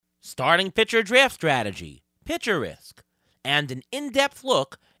starting pitcher draft strategy, pitcher risk, and an in-depth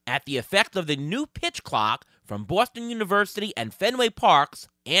look at the effect of the new pitch clock from Boston University and Fenway Park's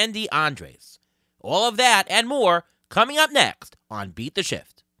Andy Andres. All of that and more coming up next on Beat the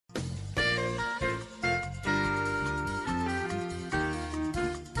Shift.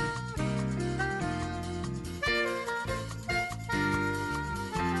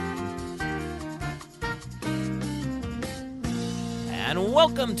 And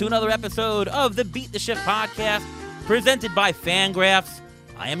welcome to another episode of the Beat the Shift podcast, presented by Fangraphs.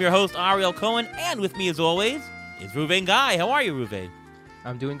 I am your host, Ariel Cohen, and with me, as always, is Ruvain Guy. How are you, Ruvain?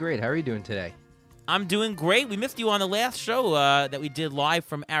 I'm doing great. How are you doing today? I'm doing great. We missed you on the last show that we did live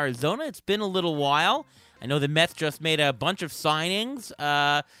from Arizona. It's been a little while. I know the Mets just made a bunch of signings.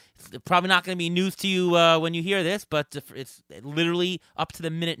 It's probably not going to be news to you when you hear this, but it's literally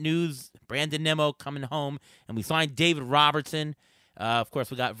up-to-the-minute news. Brandon Nimmo coming home, and we signed David Robertson. Of course,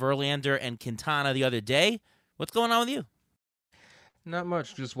 we got Verlander and Quintana the other day. What's going on with you? Not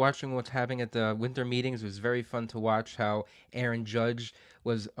much. Just watching what's happening at the winter meetings. It was very fun to watch how Aaron Judge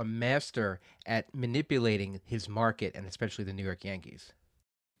was a master at manipulating his market, and especially the New York Yankees.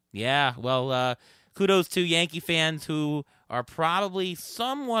 Yeah, well, kudos to Yankee fans who are probably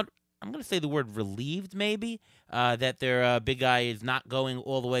somewhat, I'm going to say the word relieved maybe, that their big guy is not going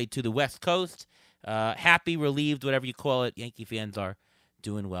all the way to the West Coast. Happy, relieved, whatever you call it. Yankee fans are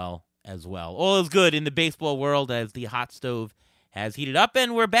doing well as well. All is good in the baseball world as the hot stove has heated up,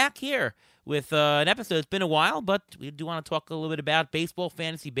 and we're back here with an episode. It's been a while, but we do want to talk a little bit about baseball,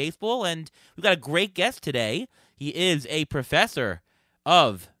 fantasy baseball, and we've got a great guest today. He is a professor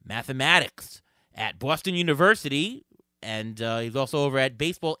of mathematics at Boston University, and he's also over at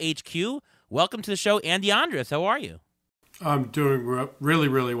Baseball HQ. Welcome to the show, Andy Andres. How are you? I'm doing really,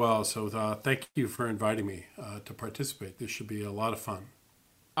 really well. So thank you for inviting me to participate. This should be a lot of fun.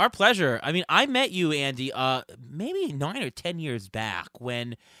 Our pleasure. I mean, I met you, Andy, maybe 9 or 10 years back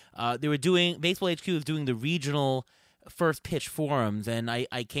when they were doing, Baseball HQ was doing the regional first pitch forums, and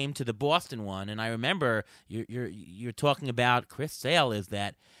I came to the Boston one, and I remember you're talking about Chris Sale is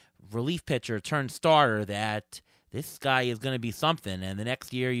that relief pitcher turned starter that this guy is going to be something. And the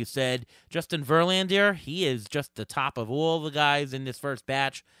next year you said Justin Verlander, he is just the top of all the guys in this first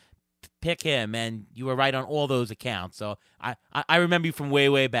batch. Pick him, and you were right on all those accounts. So I remember you from way,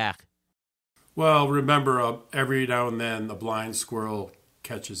 way back. Well, remember, every now and then the blind squirrel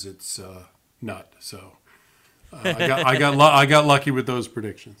catches its nut. So I got lucky with those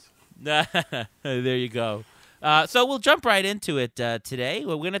predictions. There you go. So we'll jump right into it today.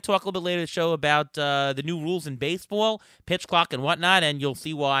 We're going to talk a little bit later in the show about the new rules in baseball, pitch clock and whatnot, and you'll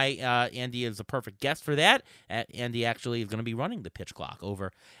see why Andy is a perfect guest for that. Andy actually is going to be running the pitch clock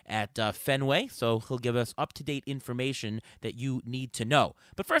over at Fenway, so he'll give us up-to-date information that you need to know.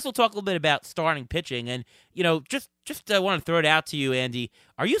 But first, we'll talk a little bit about starting pitching, and just want to throw it out to you, Andy.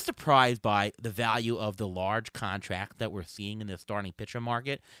 Are you surprised by the value of the large contract that we're seeing in the starting pitcher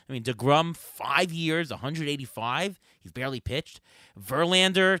market? I mean, DeGrom, 5 years, 185. He's barely pitched.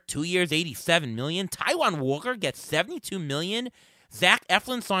 Verlander, 2 years, $87 million. Taijuan Walker gets $72 million. Zach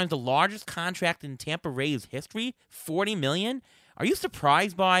Eflin signs the largest contract in Tampa Rays history, $40 million. Are you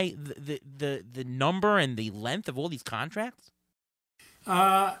surprised by the number and the length of all these contracts?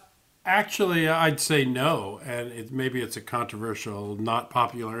 Actually, I'd say no, and maybe it's a controversial, not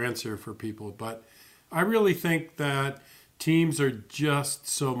popular answer for people, but I really think that teams are just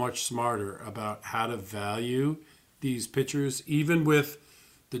so much smarter about how to value these pitchers, even with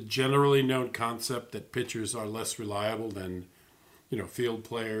the generally known concept that pitchers are less reliable than, field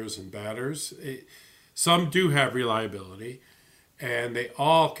players and batters. Some do have reliability, and they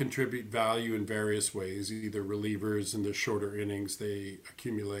all contribute value in various ways, either relievers in the shorter innings they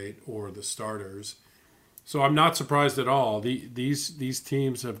accumulate or the starters. So I'm not surprised at all. These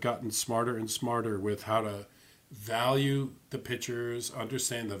teams have gotten smarter and smarter with how to value the pitchers,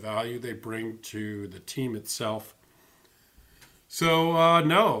 understand the value they bring to the team itself. So,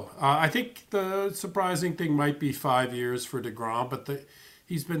 no. I think the surprising thing might be 5 years for DeGrom, but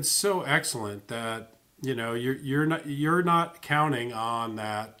he's been so excellent that you're not counting on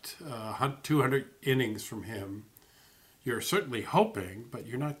that 200 innings from him. You're certainly hoping, but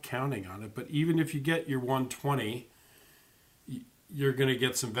you're not counting on it. But even if you get your 120, you're going to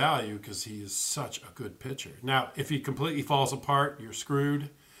get some value because he is such a good pitcher. Now, if he completely falls apart, you're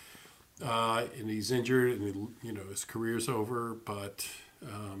screwed, and he's injured, and his career's over. But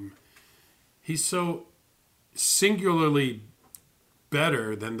he's so singularly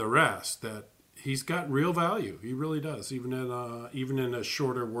better than the rest that he's got real value. He really does, even in a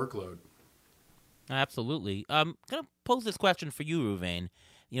shorter workload. Absolutely. I'm going to pose this question for you, Ruvain.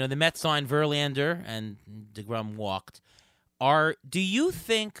 The Mets signed Verlander and DeGrom walked. Do you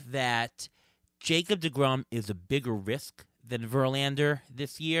think that Jacob DeGrom is a bigger risk than Verlander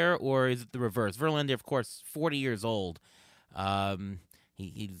this year, or is it the reverse? Verlander, of course, 40 years old. DeGrom,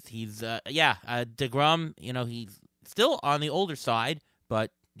 he's still on the older side,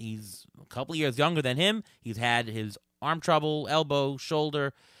 but he's a couple years younger than him. He's had his arm trouble, elbow,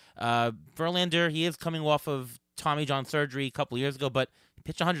 shoulder. Verlander, he is coming off of Tommy John surgery a couple years ago, but he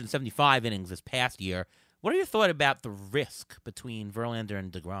pitched 175 innings this past year. What are your thoughts about the risk between Verlander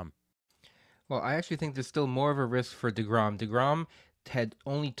and DeGrom? Well, I actually think there's still more of a risk for DeGrom. DeGrom had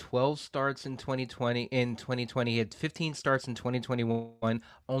only 12 starts in 2020. He had 15 starts in 2021,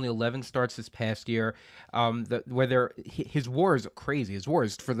 only 11 starts this past year. His WAR is crazy. His WAR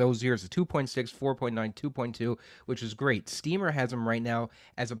is for those years is 2.6, 4.9, 2.2, which is great. Steamer has him right now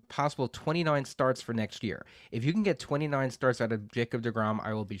as a possible 29 starts for next year. If you can get 29 starts out of Jacob DeGrom,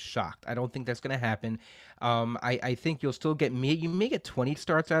 I will be shocked. I don't think that's going to happen. I think you'll still you may get 20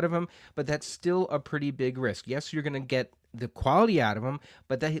 starts out of him, but that's still a pretty big risk. Yes, you're going to get the quality out of him,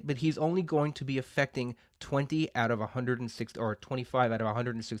 but he's only going to be affecting 20 out of 160 or 25 out of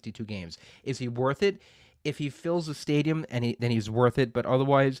 162 games. Is he worth it? If he fills the stadium, then he's worth it. But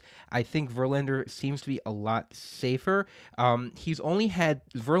otherwise, I think Verlander seems to be a lot safer.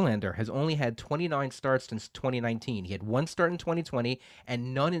 Verlander has only had 29 starts since 2019. He had one start in 2020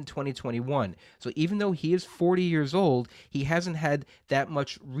 and none in 2021. So even though he is 40 years old, he hasn't had that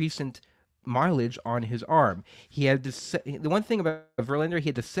much recent mileage on his arm. He had the one thing about Verlander, he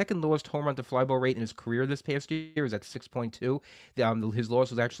had the second lowest home run to fly ball rate in his career this past year. It was at 6.2. His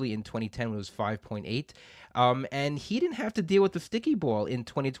lowest was actually in 2010 when it was 5.8. And he didn't have to deal with the sticky ball in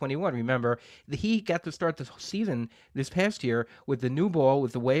 2021. Remember, he got to start the season this past year with the new ball,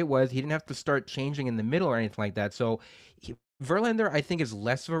 with the way it was. He didn't have to start changing in the middle or anything like that. So Verlander, I think, is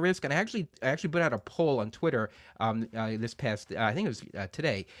less of a risk, and I actually put out a poll on Twitter this past, I think it was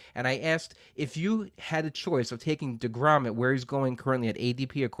today, and I asked if you had a choice of taking DeGrom at where he's going currently at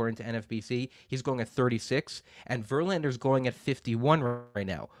ADP according to NFBC, he's going at 36, and Verlander's going at 51 right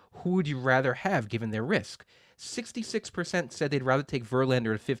now. Who would you rather have given their risk? 66% said they'd rather take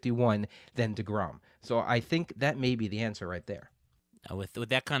Verlander at 51 than DeGrom. So I think that may be the answer right there. With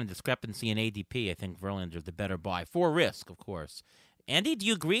that kind of discrepancy in ADP, I think Verlander's the better buy, for risk, of course. Andy, do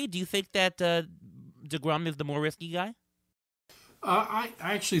you agree? Do you think that DeGrom is the more risky guy? I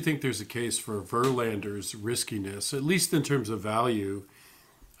actually think there's a case for Verlander's riskiness, at least in terms of value.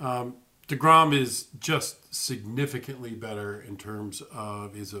 DeGrom is just significantly better in terms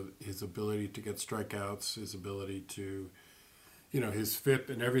of his ability to get strikeouts, his ability to, his FIP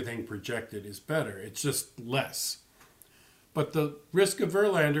and everything projected is better. It's just less. But the risk of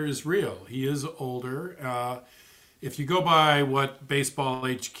Verlander is real. He is older. If you go by what Baseball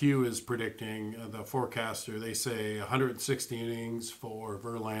HQ is predicting, the forecaster, they say 160 innings for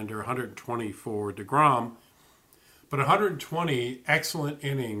Verlander, 120 for DeGrom. But 120 excellent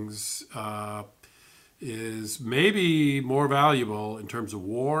innings is maybe more valuable in terms of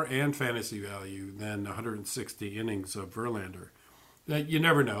WAR and fantasy value than 160 innings of Verlander. You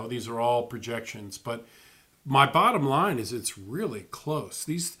never know. These are all projections, but my bottom line is it's really close.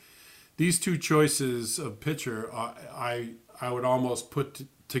 These two choices of pitcher, I would almost put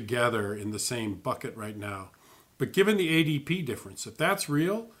together in the same bucket right now. But given the ADP difference, if that's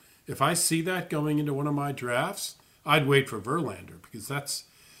real, if I see that going into one of my drafts, I'd wait for Verlander because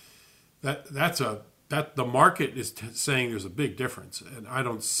the market is saying there's a big difference, and I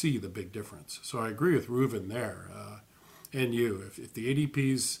don't see the big difference. So I agree with Reuven there, and you. If the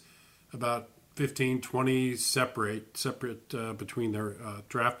ADP's about 15, 20 separate between their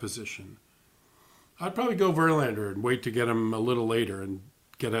draft position, I'd probably go Verlander and wait to get him a little later and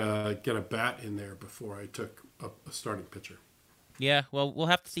get a bat in there before I took a starting pitcher. Yeah, well, we'll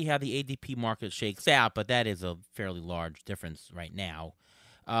have to see how the ADP market shakes out, but that is a fairly large difference right now.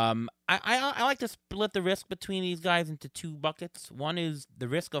 I like to split the risk between these guys into two buckets. One is the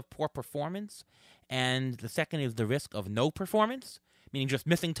risk of poor performance, and the second is the risk of no performance, meaning just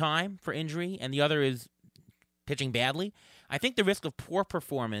missing time for injury, and the other is pitching badly. I think the risk of poor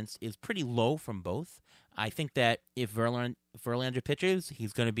performance is pretty low from both. I think that if Verlander pitches,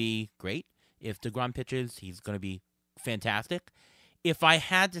 he's going to be great. If DeGrom pitches, he's going to be fantastic. If I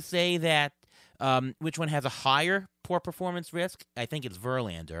had to say that which one has a higher poor performance risk, I think it's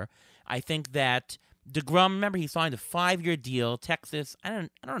Verlander. I think that DeGrom, remember, he signed a 5-year deal. Texas, I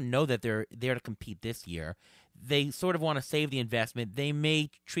don't know that they're there to compete this year. They sort of want to save the investment. They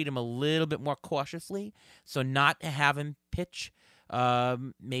may treat him a little bit more cautiously, so not have him pitch.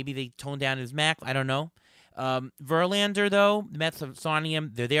 Maybe they tone down his max. I don't know. Verlander, though, the Mets are signing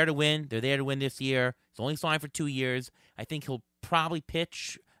him. They're there to win. They're there to win this year. He's only signed for 2 years. I think he'll probably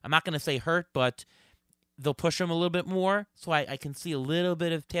pitch. I'm not going to say hurt, but they'll push him a little bit more. So I can see a little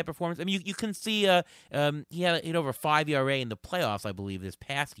bit of tap performance. I mean, you can see he had over 5 ERA in the playoffs, I believe, this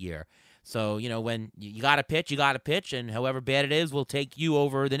past year. So, when you got to pitch, you got to pitch, and however bad it is, will take you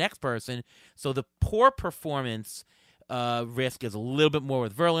over the next person. So the poor performance risk is a little bit more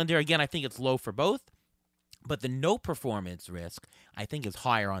with Verlander. Again, I think it's low for both. But the no performance risk, I think, is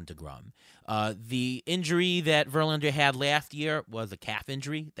higher on DeGrom. The injury that Verlander had last year was a calf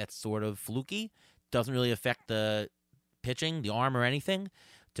injury. That's sort of fluky. Doesn't really affect the pitching, the arm, or anything.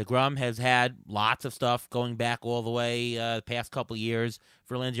 DeGrom has had lots of stuff going back all the way the past couple of years.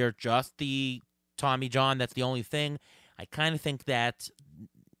 Verlander, just the Tommy John, that's the only thing. I kind of think that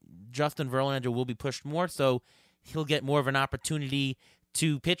Justin Verlander will be pushed more, so he'll get more of an opportunity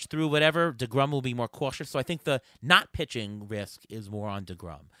to pitch through whatever. DeGrom will be more cautious. So I think the not pitching risk is more on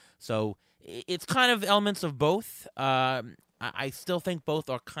DeGrom. So it's kind of elements of both. I still think both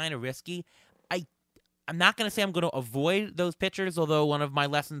are kind of risky. I'm not going to say I'm going to avoid those pitchers, although one of my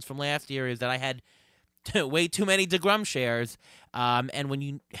lessons from last year is that I had way too many DeGrom shares. And when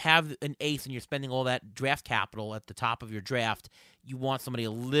you have an ace and you're spending all that draft capital at the top of your draft, you want somebody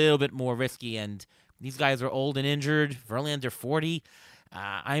a little bit more risky. And these guys are old and injured. Verlander 40.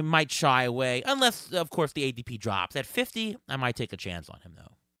 I might shy away, unless, of course, the ADP drops. At 50, I might take a chance on him,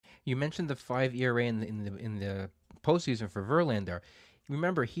 though. You mentioned the 5 ERA in the postseason for Verlander.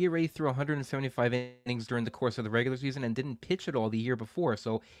 Remember, he already threw 175 innings during the course of the regular season and didn't pitch at all the year before.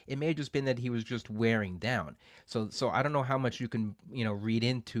 So it may have just been that he was just wearing down. So I don't know how much you can read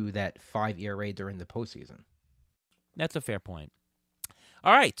into that 5 ERA during the postseason. That's a fair point.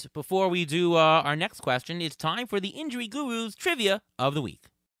 All right, before we do our next question, it's time for the Injury Guru's Trivia of the Week.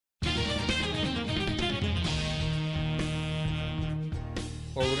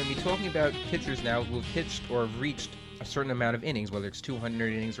 Well, we're going to be talking about pitchers now who have pitched or have reached a certain amount of innings, whether it's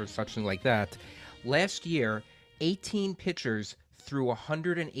 200 innings or something like that. Last year, 18 pitchers threw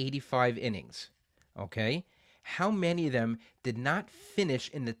 185 innings. Okay? How many of them did not finish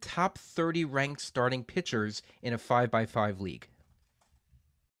in the top 30 ranked starting pitchers in a 5x5 league?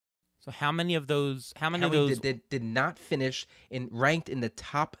 So how many of those did not finish ranked in the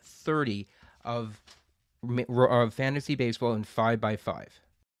top 30 of fantasy baseball in 5x5?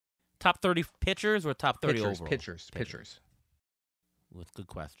 Top 30 pitchers or top 30 overall? Pitchers. Well, good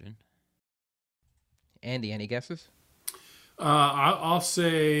question. Andy, any guesses? I'll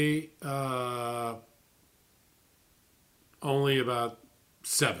say only about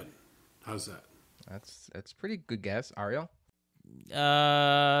 7. How's that? That's a pretty good guess. Ariel?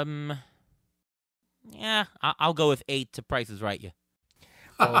 Yeah, I'll go with 8 to Price is Right you.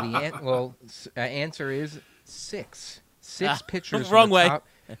 Well, answer is 6. 6 pitchers wrong way.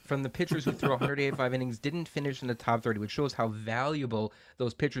 From the pitchers who threw 185 innings didn't finish in the top 30, which shows how valuable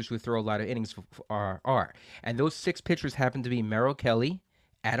those pitchers who throw a lot of innings are. And those 6 pitchers happen to be Merrill Kelly,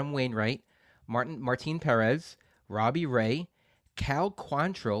 Adam Wainwright, Martin Perez, Robbie Ray, Cal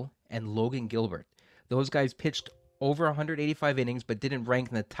Quantrill, and Logan Gilbert. Those guys pitched over 185 innings, but didn't rank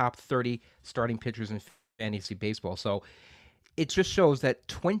in the top 30 starting pitchers in fantasy baseball. So it just shows that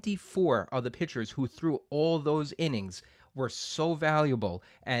 24 of the pitchers who threw all those innings were so valuable.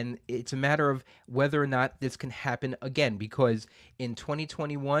 And it's a matter of whether or not this can happen again, because in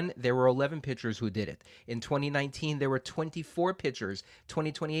 2021, there were 11 pitchers who did it. In 2019, there were 24 pitchers.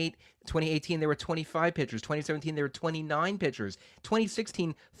 2018, there were 25 pitchers. 2017, there were 29 pitchers.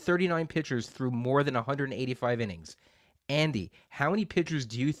 2016, 39 pitchers threw more than 185 innings. Andy, how many pitchers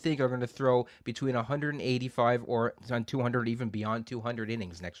do you think are going to throw between 185 or on 200, even beyond 200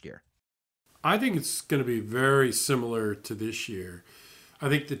 innings next year? I think it's going to be very similar to this year. I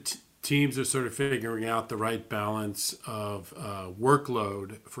think the teams are sort of figuring out the right balance of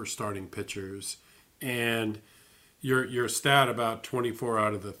workload for starting pitchers. And your stat about 24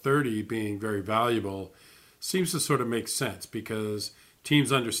 out of the 30 being very valuable seems to sort of make sense, because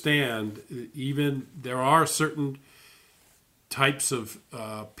teams understand even there are certain types of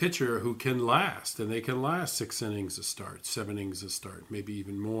pitcher who can last, and they can last 6 innings a start, 7 innings a start, maybe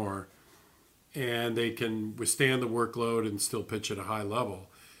even more. And they can withstand the workload and still pitch at a high level.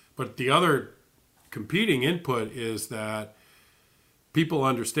 But the other competing input is that people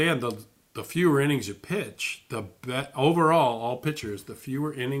understand the fewer innings you pitch, overall, all pitchers, the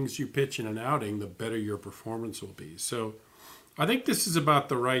fewer innings you pitch in an outing, the better your performance will be. So I think this is about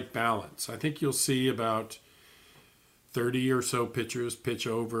the right balance. I think you'll see about 30 or so pitchers pitch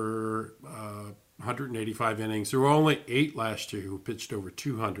over 185 innings. There were only 8 last year who pitched over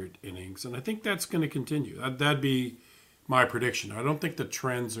 200 innings, and I think that's going to continue. That'd be my prediction. I don't think the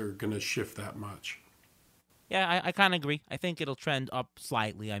trends are going to shift that much. Yeah, I kind of agree. I think it'll trend up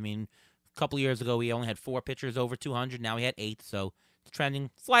slightly. I mean, a couple of years ago, we only had 4 pitchers over 200. Now we had 8, so it's trending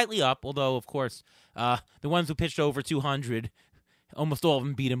slightly up. Although, of course, the ones who pitched over 200, almost all of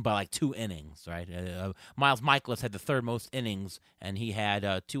them beat him by like 2 innings, right? Miles Michaelis had the third most innings, and he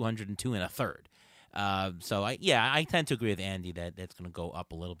had 202 and a third. So I tend to agree with Andy that that's going to go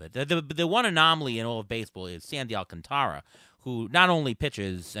up a little bit. The one anomaly in all of baseball is Sandy Alcantara, who not only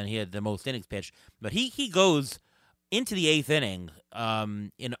pitches and he had the most innings pitched, but he goes into the 8th inning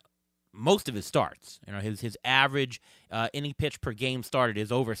in most of his starts. You know, his average inning pitch per game started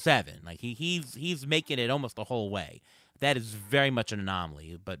is over 7. Like he's making it almost the whole way. That is very much an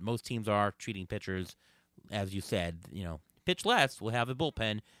anomaly. But most teams are treating pitchers, as you said, you know, pitch less. We'll have a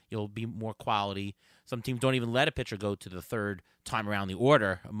bullpen. You'll be more quality. Some teams don't even let a pitcher go to the 3rd time around the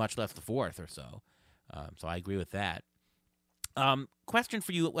order, much less the 4th or so. So I agree with that. Question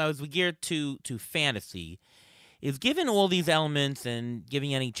for you as we gear to fantasy is, given all these elements and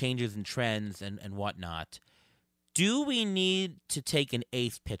giving any changes in trends and whatnot, do we need to take an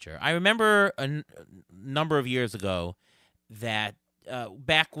ace pitcher? I remember a number of years ago that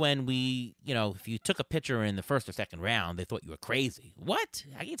back when we, you know, if you took a pitcher in the 1st or 2nd round, they thought you were crazy. What?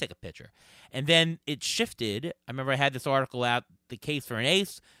 How can you take a pitcher? And then it shifted. I remember I had this article out, the case for an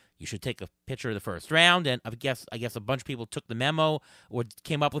ace. You should take a pitcher in the 1st round, and I guess a bunch of people took the memo or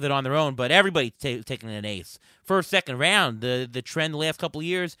came up with it on their own, but everybody's taking an ace. 1st, 2nd round, the trend the last couple of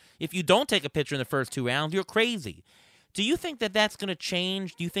years, if you don't take a pitcher in the first 2 rounds, you're crazy. Do you think that that's going to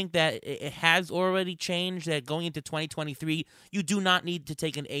change? Do you think that it has already changed, that going into 2023, you do not need to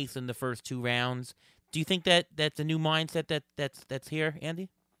take an ace in the first 2 rounds? Do you think that that's a new mindset that's here, Andy?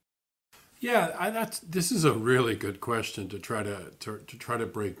 Yeah, this is a really good question to try to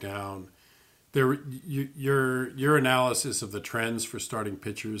break down. Your analysis of the trends for starting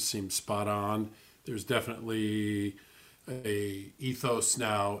pitchers seems spot on. There's definitely a ethos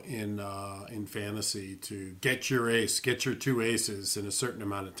now in fantasy to get your ace, get your 2 aces in a certain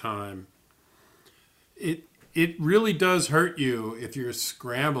amount of time. It really does hurt you if you're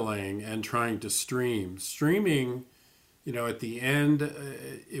scrambling and trying to stream. Streaming, you know, at the end,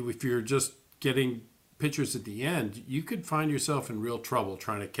 if you're just getting pitchers at the end, you could find yourself in real trouble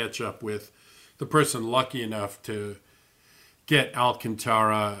trying to catch up with the person lucky enough to get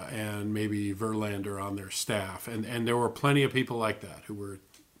Alcantara and maybe Verlander on their staff. And there were plenty of people like that who were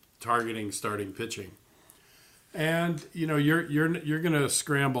targeting starting pitching. And, you know, you're going to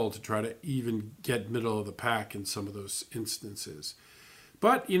scramble to try to even get middle of the pack in some of those instances.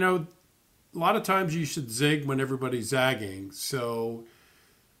 But, you know, a lot of times you should zig when everybody's zagging. So,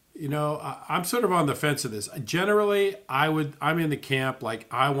 you know, I'm sort of on the fence of this. Generally, I'm in the camp, like,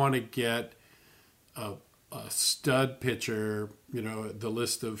 I want to get a stud pitcher, you know, the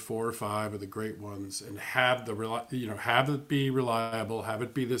list of 4 or 5 of the great ones, and have it be reliable, have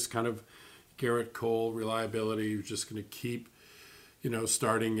it be this kind of Garrett Cole reliability, who's just going to keep, you know,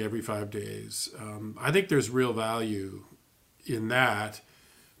 starting every 5 days. I think there's real value in that.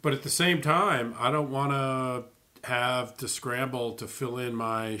 But at the same time, I don't want to have to scramble to fill in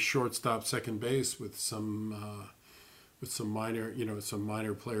my shortstop, second base with some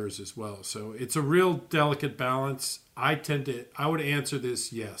minor players as well. So it's a real delicate balance. I would answer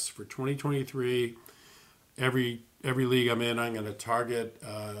this yes. For 2023, every league I'm in, I'm going to target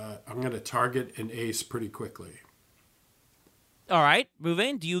an ace pretty quickly. All right,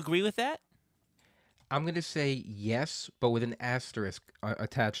 Ruvain, do you agree with that? I'm going to say yes, but with an asterisk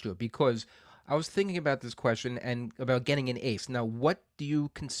attached to it, because I was thinking about this question and about getting an ace. Now, what do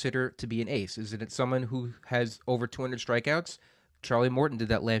you consider to be an ace? Is it someone who has over 200 strikeouts? Charlie Morton did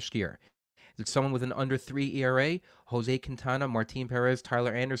that last year. Is it someone with an under 3 ERA? Jose Quintana, Martin Perez,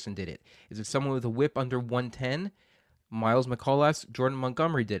 Tyler Anderson did it. Is it someone with a whip under 110? Miles McCullough, Jordan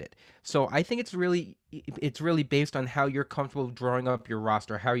Montgomery did it. So I think it's really based on how you're comfortable drawing up your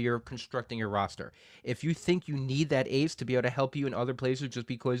roster, how you're constructing your roster. If you think you need that ace to be able to help you in other places just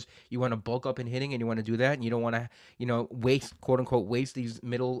because you want to bulk up in hitting and you want to do that and you don't want to, you know, waste, quote unquote, waste these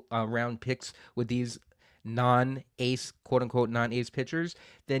middle round picks with these non-ace, quote-unquote, non-ace pitchers,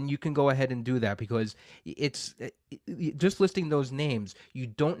 then you can go ahead and do that, because it's just listing those names, you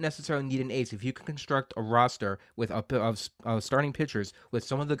don't necessarily need an ace. If you can construct a roster with of starting pitchers with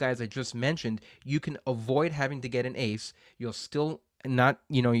some of the guys I just mentioned, you can avoid having to get an ace. You'll still not,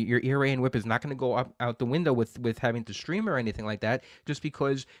 you know, your ERA and whip is not going to go out the window with having to stream or anything like that, just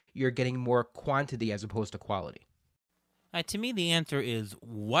because you're getting more quantity as opposed to quality. To me, the answer is,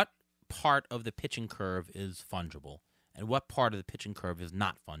 what part of the pitching curve is fungible and what part of the pitching curve is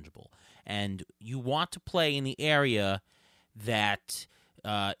not fungible. And you want to play in the area that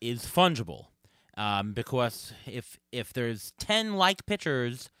is fungible, because if there's 10 like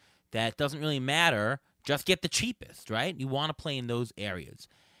pitchers, that doesn't really matter. Just get the cheapest, right? You want to play in those areas.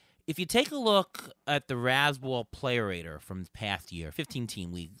 If you take a look at the Razzball Player Rater from the past year,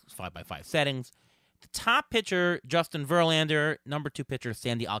 15-team league, 5x5 settings, the top pitcher, Justin Verlander, number 2 pitcher,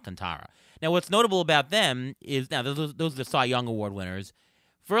 Sandy Alcantara. Now, what's notable about them is, now, those are the Cy Young Award winners.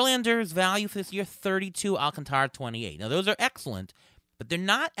 Verlander's value for this year, 32, Alcantara, 28. Now, those are excellent, but they're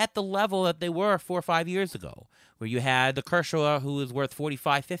not at the level that they were 4 or 5 years ago, where you had the Kershaw, who was worth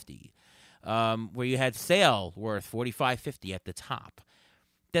 45-50, where you had Sale worth 45-50 at the top.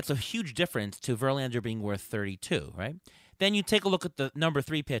 That's a huge difference to Verlander being worth 32, right? Then you take a look at the number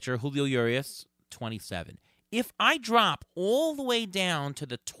 3 pitcher, Julio Urias, 27. If I drop all the way down to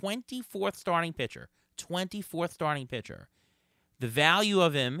the 24th starting pitcher, the value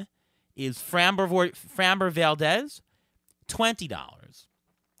of him is Framber Valdez, $20.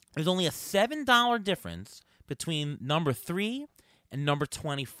 There's only a $7 difference between number 3 and number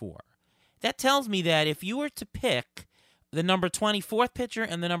 24. That tells me that if you were to pick the number 24th pitcher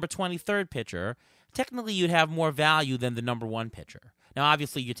and the number 23rd pitcher, technically you'd have more value than the number 1 pitcher. Now,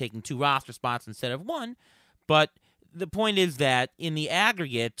 obviously, you're taking 2 roster spots instead of 1, but the point is that in the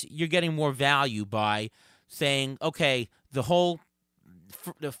aggregate, you're getting more value by saying, okay, a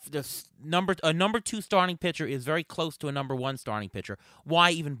number 2 starting pitcher is very close to a number 1 starting pitcher.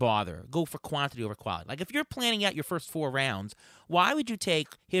 Why even bother? Go for quantity over quality. Like, if you're planning out your first 4 rounds, why would you take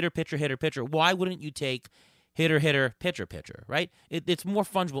hitter, pitcher, hitter, pitcher? Why wouldn't you take hitter, hitter, pitcher, pitcher, right? It's more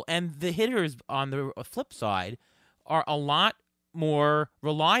fungible. And the hitters, on the flip side, are a lot more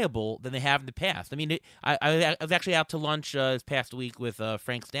reliable than they have in the past. I mean, I was actually out to lunch this past week with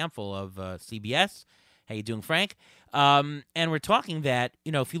Frank Stamfel of CBS. How you doing, Frank? And we're talking that,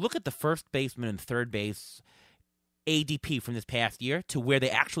 if you look at the first baseman and third base ADP from this past year to where they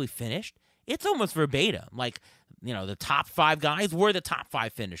actually finished, it's almost verbatim. Like, the top 5 guys were the top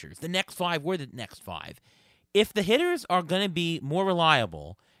 5 finishers. The next 5 were the next 5. If the hitters are going to be more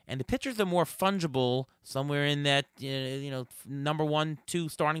reliable and the pitchers are more fungible, somewhere in that number 1, 2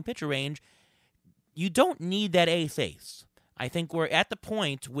 starting pitcher range, you don't need that ace. I think we're at the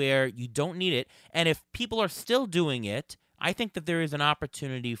point where you don't need it, and if people are still doing it, I think that there is an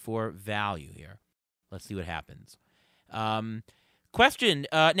opportunity for value here. Let's see what happens. Question.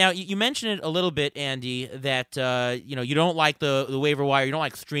 Now, you mentioned it a little bit, Andy, that you don't like the waiver wire, you don't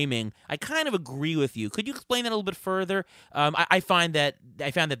like streaming. I kind of agree with you. Could you explain that a little bit further? I found that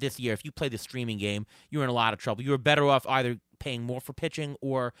this year, if you play the streaming game, you're in a lot of trouble. You were better off either paying more for pitching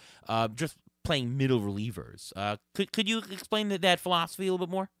or just playing middle relievers. Could you explain that philosophy a little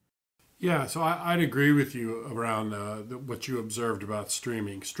bit more? Yeah, so I'd agree with you around what you observed about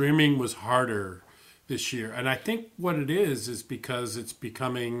streaming. Streaming was harder this year. And I think what it is because it's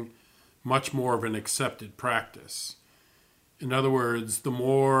becoming much more of an accepted practice. In other words, the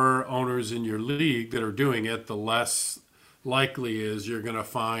more owners in your league that are doing it, the less likely is you're going to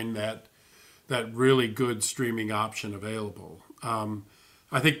find that really good streaming option available.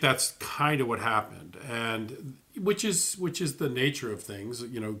 I think that's kind of what happened, and which is the nature of things.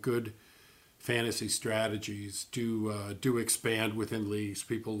 Good fantasy strategies do expand within leagues.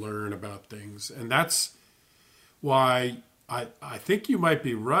 People learn about things, and that's why I think you might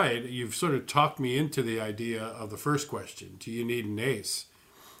be right. You've sort of talked me into the idea of the first question: do you need an ace?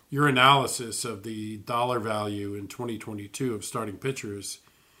 Your analysis of the dollar value in 2022 of starting pitchers,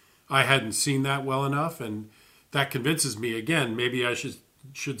 I hadn't seen that well enough, and that convinces me again. Maybe I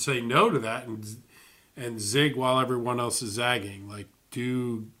should say no to that and zig while everyone else is zagging. Like,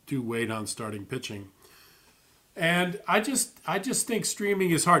 do wait on starting pitching. And I just think streaming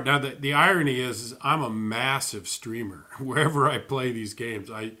is hard. Now, the irony is I'm a massive streamer. Wherever I play these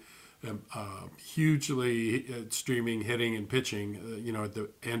games, I am hugely streaming, hitting, and pitching. At the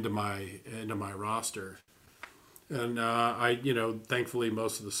end of my roster. And thankfully,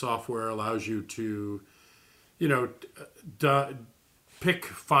 most of the software allows you to, pick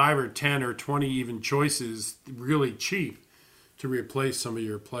 5 or 10 or 20 even choices really cheap to replace some of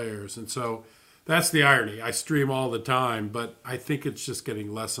your players. And so that's the irony. I stream all the time, but I think it's just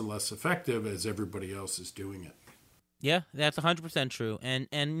getting less and less effective as everybody else is doing it. Yeah, that's 100% true.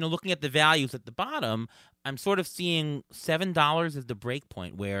 And looking at the values at the bottom, I'm sort of seeing $7 as the break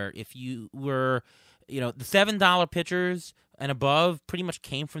point, where if you were, the $7 pitchers and above pretty much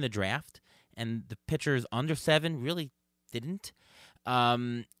came from the draft, and the pitchers under 7 really didn't.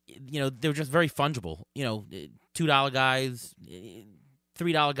 They're just very fungible. $2 guys,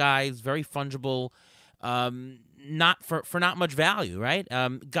 $3 guys, very fungible, not for not much value, right?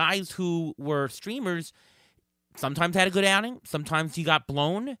 Guys who were streamers sometimes had a good outing, sometimes he got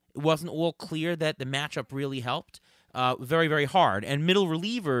blown. It wasn't all clear that the matchup really helped. Very, very hard. And middle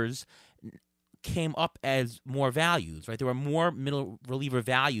relievers came up as more values, right? There were more middle reliever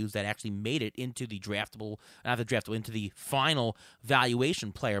values that actually made it into the into the final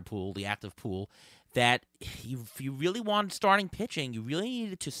valuation player pool, the active pool, that if you really wanted starting pitching, you really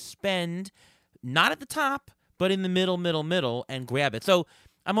needed to spend not at the top, but in the middle, and grab it. So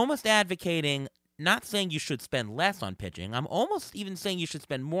I'm almost advocating, not saying you should spend less on pitching. I'm almost even saying you should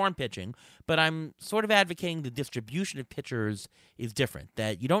spend more on pitching, but I'm sort of advocating the distribution of pitchers is different,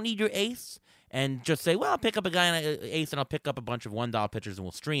 that you don't need your ace and just say, well, I'll pick up a guy on an ace and I'll pick up a bunch of $1 pitchers and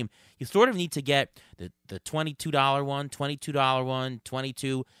we'll stream. You sort of need to get the $22 one, $22 one,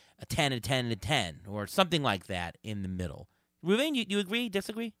 22, a 10, a 10, and a 10, or something like that in the middle. Ruben, you agree,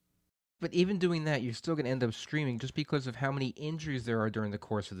 disagree? But even doing that, you're still going to end up streaming just because of how many injuries there are during the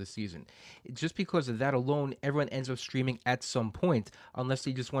course of the season. Just because of that alone, everyone ends up streaming at some point, unless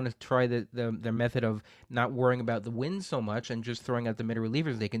they just want to try the method of not worrying about the wins so much and just throwing out the middle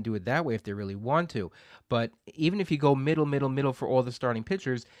relievers. They can do it that way if they really want to. But even if you go middle for all the starting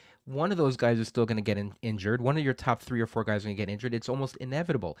pitchers, one of those guys is still going to get injured. One of your top 3 or 4 guys are going to get injured. It's almost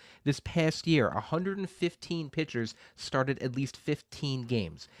inevitable. This past year, 115 pitchers started at least 15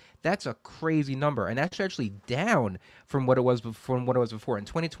 games. That's a crazy number, and that's actually down from what it was before. In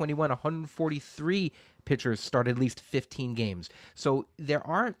 2021, 143 pitchers started at least 15 games. So there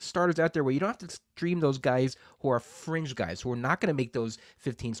are starters out there where you don't have to stream those guys who are fringe guys, who are not going to make those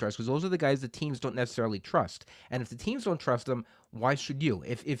 15 starts, because those are the guys the teams don't necessarily trust. And if the teams don't trust them, why should you?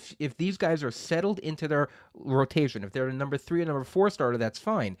 If these guys are settled into their rotation, if they're a number 3 or number 4 starter, that's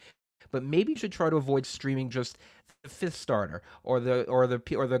fine. But maybe you should try to avoid streaming just the 5th starter or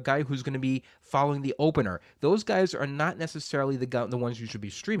the guy who's going to be following the opener. Those guys are not necessarily the ones you should be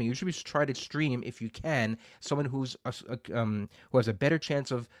streaming. You should be try to stream, if you can, someone who has a better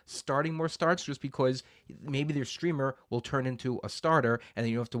chance of starting more starts, just because maybe their streamer will turn into a starter, and then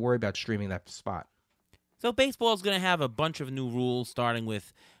you don't have to worry about streaming that spot. So baseball is going to have a bunch of new rules, starting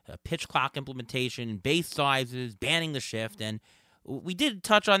with pitch clock implementation, base sizes, banning the shift, and we did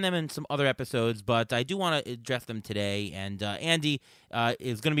touch on them in some other episodes, but I do want to address them today. And Andy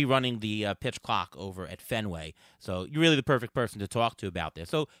is going to be running the pitch clock over at Fenway, so you're really the perfect person to talk to about this.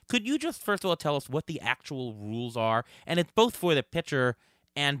 So could you just first of all tell us what the actual rules are? And it's both for the pitcher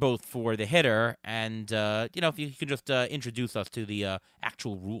and both for the hitter. And if you could just introduce us to the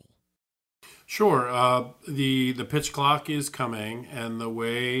actual rule. Sure. The pitch clock is coming, and the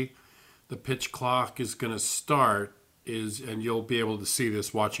way the pitch clock is going to start is, and you'll be able to see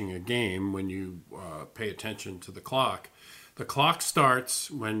this watching a game when you pay attention to the clock. The clock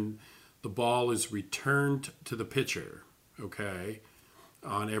starts when the ball is returned to the pitcher, okay,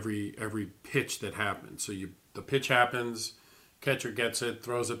 on every pitch that happens. So the pitch happens, catcher gets it,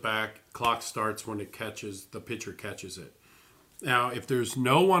 throws it back, clock starts when the pitcher catches it. Now, if there's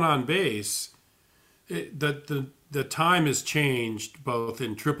no one on base, the time has changed both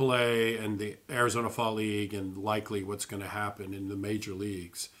in AAA and the Arizona Fall League, and likely what's going to happen in the major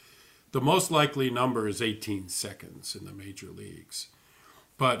leagues. The most likely number is 18 seconds in the major leagues.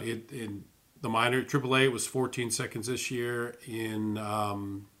 But in the minor AAA, it was 14 seconds this year. In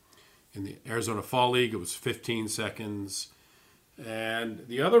the Arizona Fall League, it was 15 seconds. And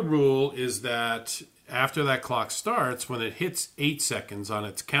the other rule is that after that clock starts, when it hits 8 seconds on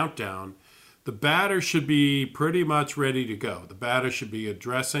its countdown, the batter should be pretty much ready to go. The batter should be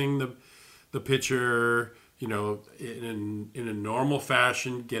addressing the pitcher, in a normal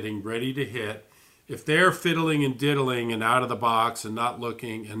fashion, getting ready to hit. If they're fiddling and diddling and out of the box and not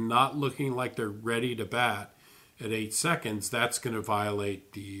looking like they're ready to bat at 8 seconds, that's going to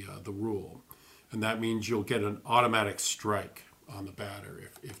violate the rule, and that means you'll get an automatic strike on the batter.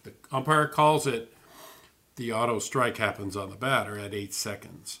 If the umpire calls it, the auto strike happens on the batter at 8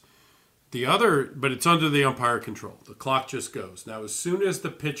 seconds. But it's under the umpire control. The clock just goes. Now, as soon as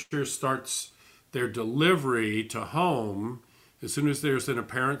the pitcher starts their delivery to home, as soon as there's an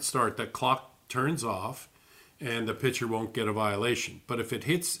apparent start, that clock turns off and the pitcher won't get a violation. But if it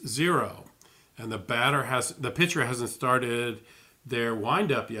hits 0 and the pitcher hasn't started their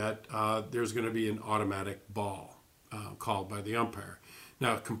windup yet, there's going to be an automatic ball called by the umpire.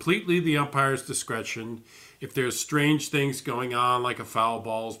 Now, completely the umpire's discretion. If there's strange things going on, like a foul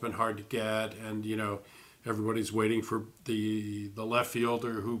ball's been hard to get, and everybody's waiting for the left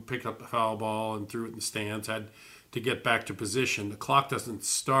fielder who picked up the foul ball and threw it in the stands, had to get back to position. The clock doesn't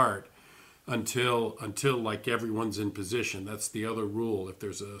start until like everyone's in position. That's the other rule if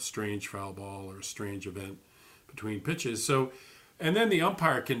there's a strange foul ball or a strange event between pitches. So, and then the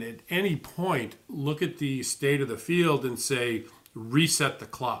umpire can at any point look at the state of the field and say, reset the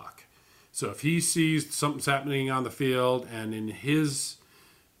clock. So if he sees something's happening on the field and in his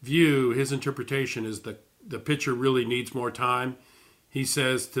view, his interpretation is the pitcher really needs more time, he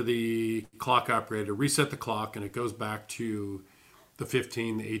says to the clock operator, reset the clock, and it goes back to the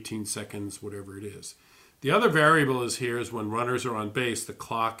 15, the 18 seconds, whatever it is. The other variable is when runners are on base, the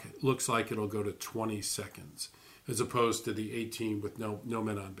clock looks like it'll go to 20 seconds as opposed to the 18 with no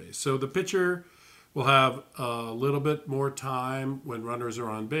men on base. So the pitcher will have a little bit more time when runners are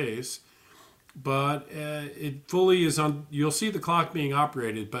on base, but it fully is on. You'll see the clock being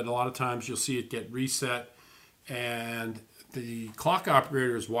operated, but a lot of times you'll see it get reset, and the clock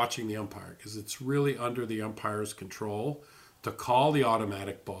operator is watching the umpire because it's really under the umpire's control to call the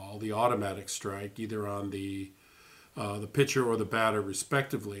automatic ball, the automatic strike, either on the pitcher or the batter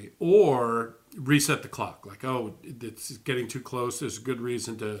respectively, or reset the clock. Like, oh, it's getting too close. There's a good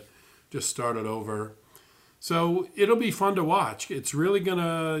reason to just start it over. So it'll be fun to watch. It's really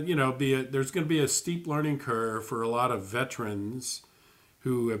gonna, there's gonna be a steep learning curve for a lot of veterans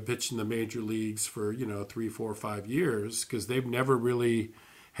who have pitched in the major leagues for 3, 4, 5 years because they've never really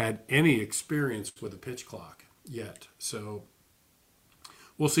had any experience with a pitch clock yet. So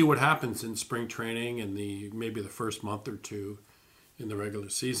we'll see what happens in spring training and maybe the first month or two in the regular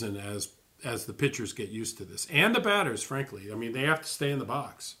season as the pitchers get used to this, and the batters. Frankly, I mean, they have to stay in the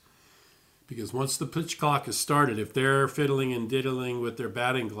box. Because once the pitch clock is started, if they're fiddling and diddling with their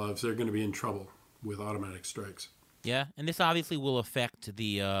batting gloves, they're going to be in trouble with automatic strikes. Yeah, and this obviously will affect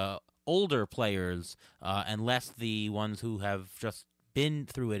the older players and less the ones who have just been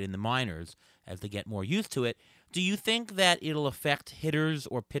through it in the minors as they get more used to it. Do you think that it'll affect hitters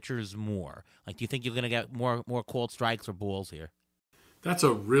or pitchers more? Like, do you think you're going to get more called strikes or balls here? That's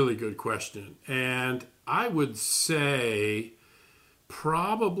a really good question. And I would say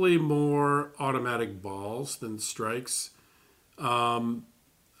probably more automatic balls than strikes.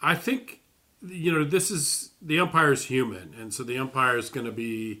 I think, this is the umpire's human. And so the umpire is going to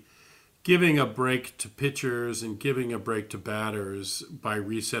be giving a break to pitchers and giving a break to batters by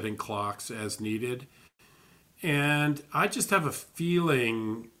resetting clocks as needed. And I just have a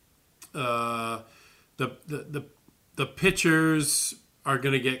feeling the pitchers are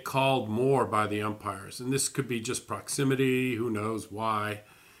going to get called more by the umpires, and this could be just proximity. Who knows why?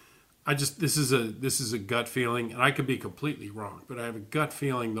 This is a gut feeling, and I could be completely wrong, but I have a gut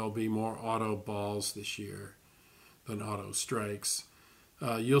feeling there'll be more auto balls this year than auto strikes.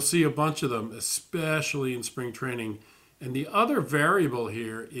 You'll see a bunch of them, especially in spring training. And the other variable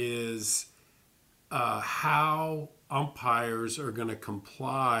here is how umpires are going to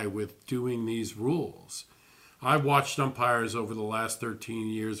comply with doing these rules. I've watched umpires over the last 13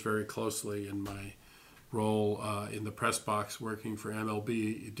 years very closely in my role in the press box working for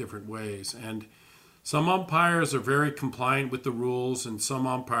MLB in different ways. And some umpires are very compliant with the rules, and some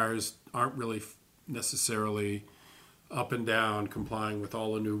umpires aren't really necessarily up and down complying with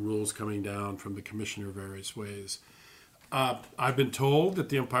all the new rules coming down from the commissioner various ways. I've been told that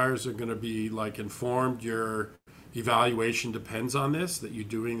the umpires are going to be informed your evaluation depends on this, that you're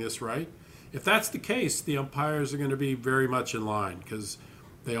doing this right. If that's the case, the umpires are going to be very much in line because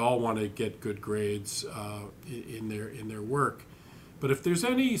they all want to get good grades in their work. But if there's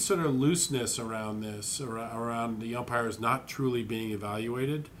any sort of looseness around this, around the umpires not truly being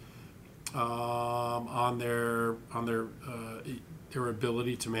evaluated on their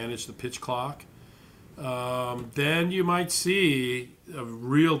ability to manage the pitch clock, then you might see a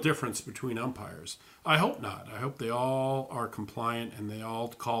real difference between umpires. I hope not. I hope they all are compliant and they all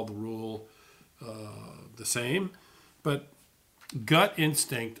call the rule the same. But gut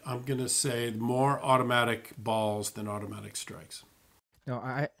instinct, I'm going to say more automatic balls than automatic strikes. No,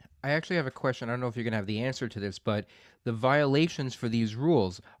 I actually have a question. I don't know if you're going to have the answer to this, but the violations for these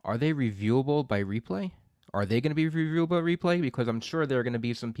rules, are they reviewable by replay? Are they going to be reviewable by replay? Because I'm sure there are going to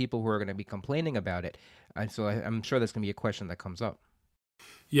be some people who are going to be complaining about it. And so I'm sure that's going to be a question that comes up.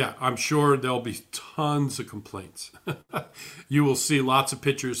 Yeah, I'm sure there'll be tons of complaints. You will see lots of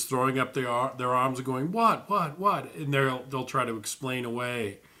pitchers throwing up their arms and going, what? And they'll try to explain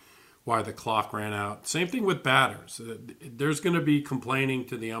away why the clock ran out. Same thing with batters. There's going to be complaining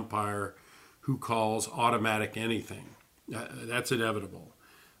to the umpire who calls automatic anything. That's inevitable.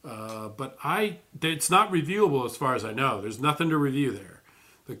 But it's not reviewable as far as I know. There's nothing to review there.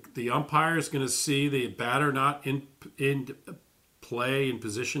 The umpire is going to see the batter not in play in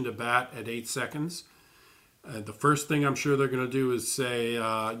position to bat at 8 seconds. The first thing I'm sure they're going to do is say,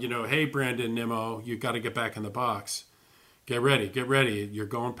 hey, Brandon Nimmo, you got to get back in the box. Get ready. You're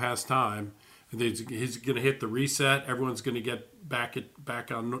going past time. And he's going to hit the reset. Everyone's going to get back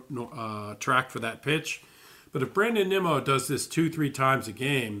on track for that pitch. But if Brandon Nimmo does this 2-3 times a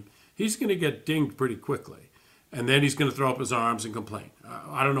game, he's going to get dinged pretty quickly. And then he's going to throw up his arms and complain.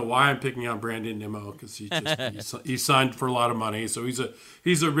 I don't know why I'm picking on Brandon Nimmo because he signed for a lot of money, so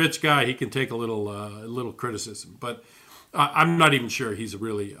he's a rich guy. He can take a little criticism, but I'm not even sure he's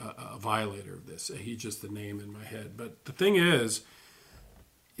really a violator of this. He's just a name in my head. But the thing is,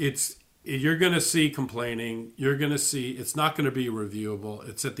 you're going to see complaining. You're going to see it's not going to be reviewable.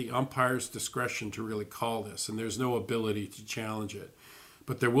 It's at the umpire's discretion to really call this, and there's no ability to challenge it.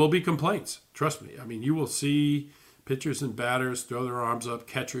 But there will be complaints. Trust me. I mean, you will see pitchers and batters throw their arms up,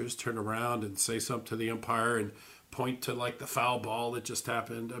 catchers turn around and say something to the umpire and point to like the foul ball that just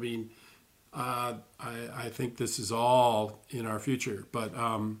happened. I mean, I think this is all in our future. But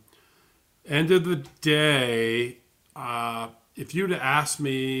end of the day, if you'd have asked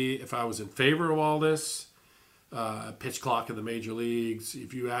me if I was in favor of all this, pitch clock in the major leagues,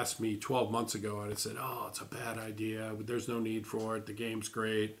 if you asked me 12 months ago, I'd have said, oh, it's a bad idea. There's no need for it. The game's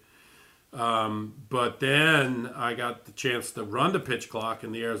great. But then I got the chance to run the pitch clock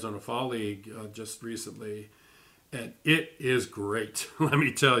in the Arizona Fall League just recently, and it is great. Let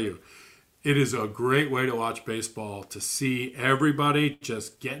me tell you, it is a great way to watch baseball, to see everybody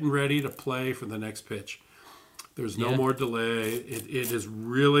just getting ready to play for the next pitch. There's no more delay. It is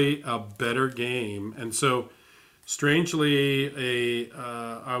really a better game. And so, strangely,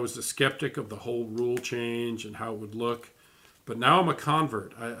 I was a skeptic of the whole rule change and how it would look. But now I'm a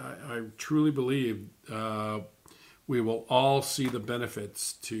convert. I truly believe we will all see the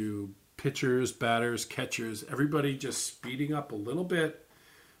benefits to pitchers, batters, catchers, everybody just speeding up a little bit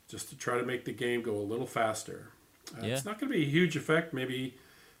just to try to make the game go a little faster. It's not going to be a huge effect, maybe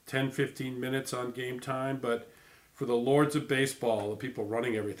 10, 15 minutes on game time, but for the lords of baseball, the people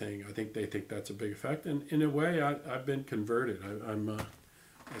running everything, I think they think that's a big effect. And in a way, I've been converted.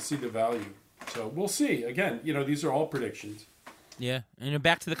 I see the value. So we'll see. Again, these are all predictions. Yeah, and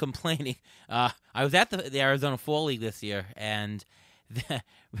back to the complaining. I was at the Arizona Fall League this year, and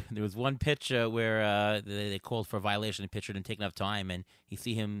there was one pitch where they called for a violation. The pitcher didn't take enough time, and you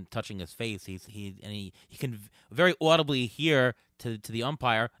see him touching his face. He can very audibly hear to the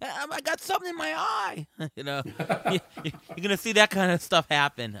umpire, I got something in my eye. You're going to see that kind of stuff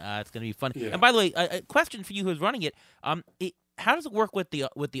happen. It's going to be fun. Yeah. And by the way, a question for you who's running it. How does it work with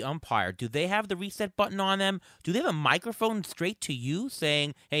the umpire? Do they have the reset button on them? Do they have a microphone straight to you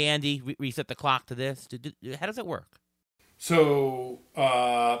saying, "Hey, Andy, reset the clock to this"? How does it work? So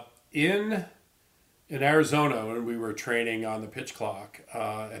in Arizona, when we were training on the pitch clock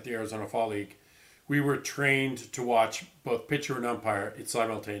at the Arizona Fall League, we were trained to watch both pitcher and umpire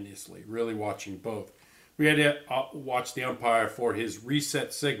simultaneously, really watching both. We had to watch the umpire for his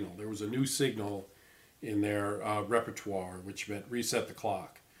reset signal. There was a new signal in their repertoire, which meant reset the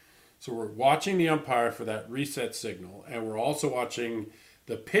clock. So we're watching the umpire for that reset signal, and we're also watching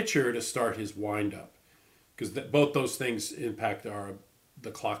the pitcher to start his windup, because both those things impact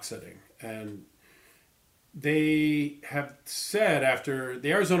the clock setting. And they have said after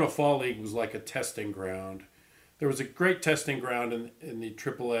the Arizona Fall League was like a testing ground. There was a great testing ground in the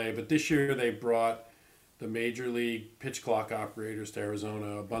AAA, but this year they brought the major league pitch clock operators to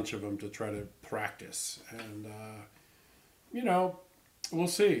Arizona, a bunch of them, to try to practice. And, we'll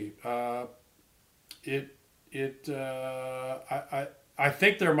see. I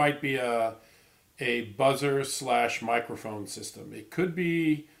think there might be a buzzer / microphone system. It could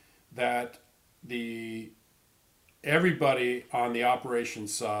be that everybody on the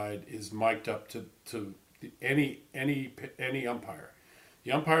operations side is mic'd up to any umpire.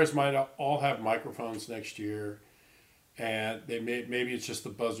 The umpires might all have microphones next year, and maybe it's just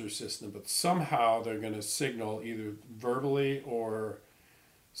the buzzer system, but somehow they're going to signal either verbally or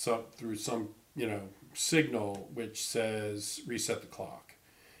through some signal which says reset the clock.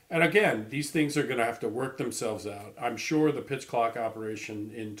 And again, these things are going to have to work themselves out. I'm sure the pitch clock operation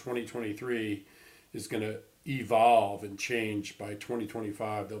in 2023 is going to evolve and change. By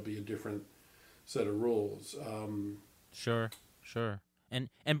 2025. There'll be a different set of rules. Sure. And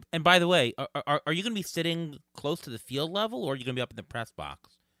by the way, are you going to be sitting close to the field level, or are you going to be up in the press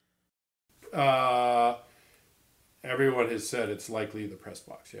box? Everyone has said it's likely the press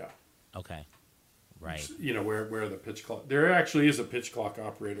box. Yeah. Okay. Right. Where the pitch clock. There actually is a pitch clock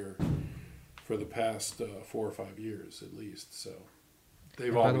operator for the past 4 or 5 years at least. So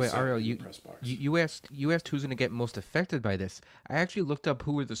they've always. By the way, Ariel, you asked who's going to get most affected by this. I actually looked up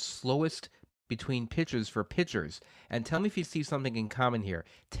who were the slowest between pitches for pitchers. And tell me if you see something in common here.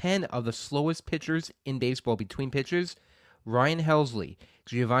 10 of the slowest pitchers in baseball between pitches: Ryan Helsley,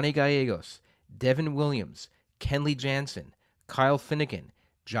 Giovanni Gallegos, Devin Williams, Kenley Jansen, Kyle Finnegan,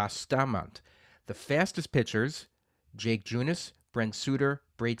 Josh Staumont. The fastest pitchers: Jake Junis, Brent Suter,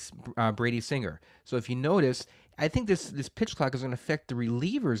 Brady Singer. So if you notice, I think this pitch clock is going to affect the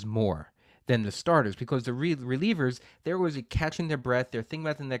relievers more than the starters, because the relievers, they're always catching their breath. They're thinking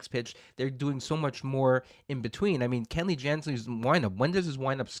about the next pitch. They're doing so much more in between. I mean, Kenley Jansen's windup, when does his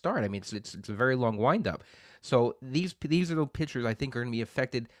windup start? I mean, it's a very long windup. So these are the pitchers I think are going to be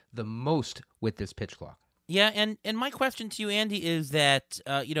affected the most with this pitch clock. Yeah, and my question to you, Andy, is that,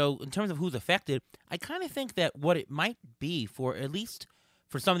 in terms of who's affected, I kind of think that what it might be for, at least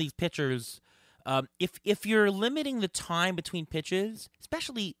for some of these pitchers, if you're limiting the time between pitches,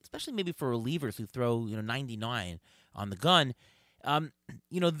 especially maybe for relievers who throw 99 on the gun, they're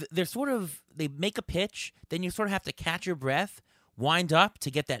they make a pitch, then you sort of have to catch your breath, wind up to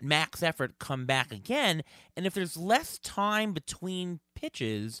get that max effort, come back again, and if there's less time between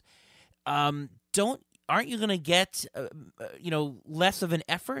pitches, aren't you going to get less of an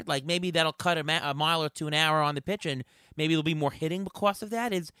effort? Like maybe that'll cut a mile or two an hour on the pitch, and maybe there'll be more hitting because of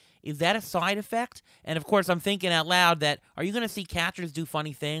that. Is that a side effect? And of course, I'm thinking out loud that are you going to see catchers do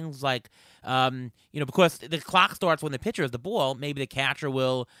funny things like, because the clock starts when the pitcher has the ball, maybe the catcher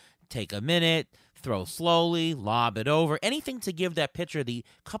will take a minute, throw slowly, lob it over, anything to give that pitcher the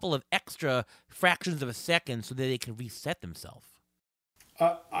couple of extra fractions of a second so that they can reset themselves.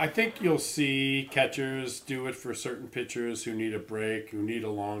 I think you'll see catchers do it for certain pitchers who need a break, who need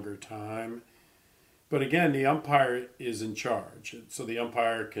a longer time. But again, the umpire is in charge, so the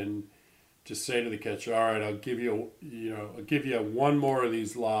umpire can just say to the catcher, "All right, I'll give you one more of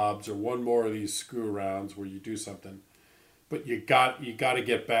these lobs or one more of these screw arounds where you do something, but you got to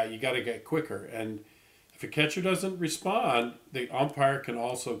get back, you got to get quicker." And if a catcher doesn't respond, the umpire can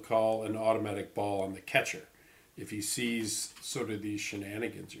also call an automatic ball on the catcher if he sees sort of these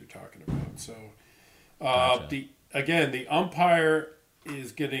shenanigans you're talking about. So, Gotcha. the umpire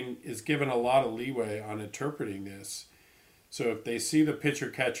is given a lot of leeway on interpreting this. So if they see the pitcher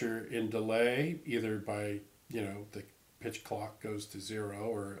catcher in delay, either by the pitch clock goes to zero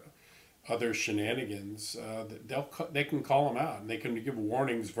or other shenanigans, they can call them out and they can give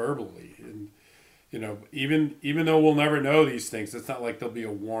warnings verbally. And even though we'll never know these things, it's not like there'll be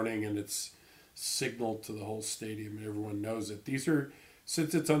a warning and it's signaled to the whole stadium and everyone knows it.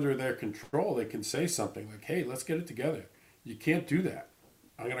 Since it's under their control, they can say something like, "Hey, let's get it together. You can't do that.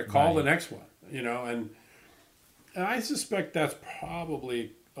 I'm going to call the next one." And I suspect that's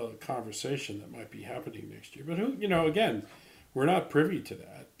probably a conversation that might be happening next year. But again, we're not privy to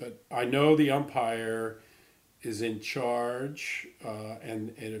that. But I know the umpire is in charge,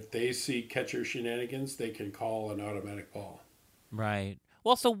 and if they see catcher shenanigans, they can call an automatic ball. Right.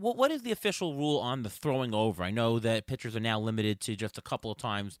 Well, so what is the official rule on the throwing over? I know that pitchers are now limited to just a couple of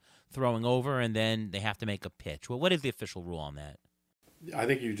times throwing over, and then they have to make a pitch. Well, what is the official rule on that? I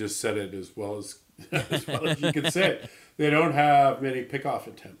think you just said it as well as you can say it. They don't have many pickoff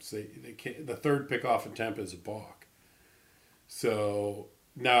attempts. They can't, the third pickoff attempt is a balk. So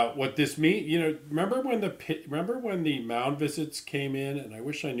now what this means, remember when the mound visits came in, and I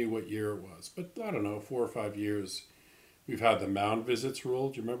wish I knew what year it was, but I don't know, 4 or 5 years. We've had the mound visits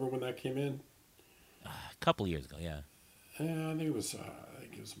rule. Do you remember when that came in? A couple of years ago, yeah. I think it was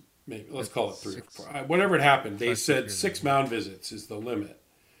maybe, let's call it 3 or 4. Whatever it happened, they said 6 mound visits is the limit.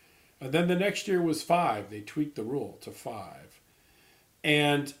 And then the next year was 5. They tweaked the rule to 5.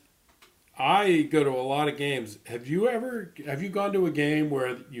 And I go to a lot of games. Have you gone to a game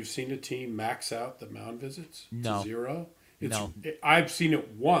where you've seen a team max out the mound visits to 0? No. I've seen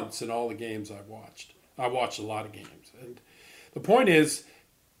it once in all the games I've watched. I watched a lot of games. And the point is,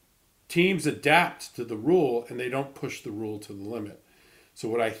 teams adapt to the rule and they don't push the rule to the limit. So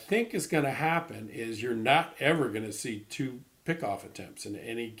what I think is going to happen is you're not ever going to see 2 pickoff attempts in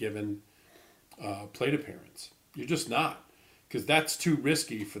any given plate appearance. You're just not, because that's too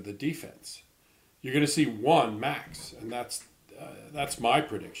risky for the defense. You're going to see 1 max, and that's my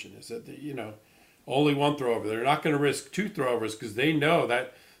prediction. Is that only 1 throwover. They're not going to risk 2 throwovers because they know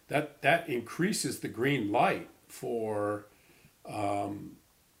that increases the green light for the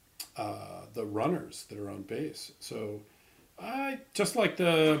runners that are on base. So just like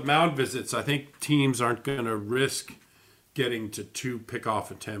the mound visits, I think teams aren't going to risk getting to 2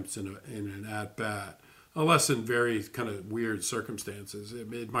 pickoff attempts in an at-bat, unless in very kind of weird circumstances.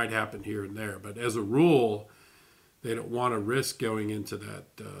 It might happen here and there, but as a rule, they don't want to risk going into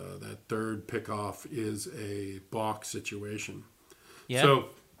that third pickoff is a balk situation. Yeah. So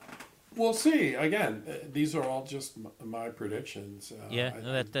We'll see. Again, these are all just my predictions. Yeah,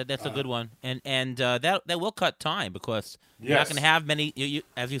 no, that's a good one, and that will cut time because you're not Yes, going to have many.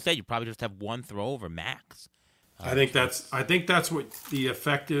 As you said, you probably just have one throw over max. I think that's what the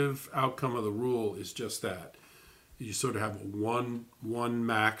effective outcome of the rule is. Just that you sort of have one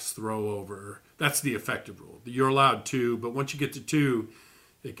max throw over. That's the effective rule. You're allowed two, but once you get to two,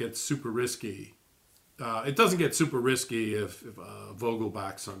 it gets super risky. It doesn't get super risky if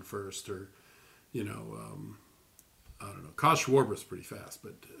Vogelbach's on first, or I don't know. Kyle Schwarber's pretty fast,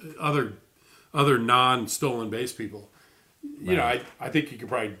 but other non-stolen base people, I think you could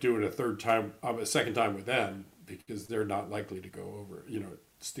probably do it a second time with them because they're not likely to go over,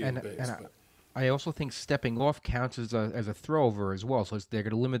 steal the base. But I also think stepping off counts as a throw over as well. So they're going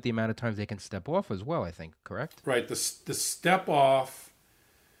to limit the amount of times they can step off as well. I think, correct? right, the step off.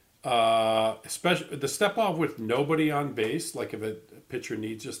 Especially the step off with nobody on base, like if a pitcher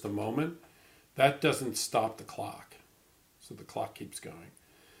needs just a moment, that doesn't stop the clock. So the clock keeps going.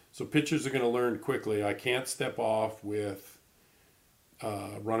 So pitchers are going to learn quickly. I can't step off with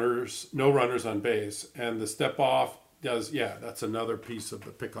no runners on base, and the step off that's another piece of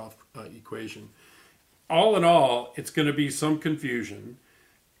the pickoff equation. All in all, it's going to be some confusion.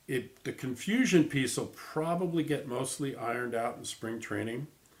 The confusion piece will probably get mostly ironed out in spring training.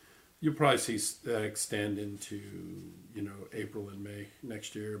 You'll probably see that extend into, April and May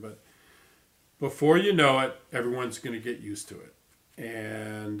next year. But before you know it, everyone's going to get used to it.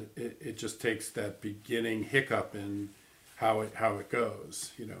 And it just takes that beginning hiccup in how it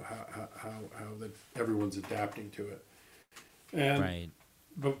goes, how everyone's adapting to it. And, Right.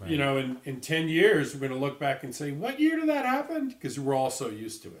 But, Right. in 10 years, we're going to look back and say, what year did that happen? Because we're all so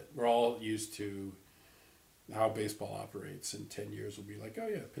used to it. We're all used to how baseball operates. In 10 years we'll be like, oh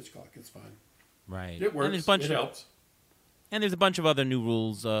yeah, pitch clock, it's fine. Right. It works. It helps. And there's a bunch of other new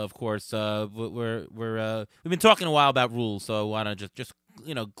rules, of course. We've been talking a while about rules, so I want to just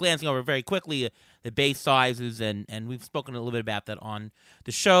glancing over very quickly the base sizes, and we've spoken a little bit about that on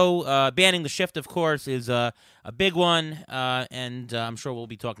the show. Banning the shift, of course, is a big one, and I'm sure we'll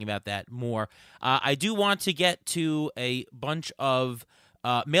be talking about that more. I do want to get to a bunch of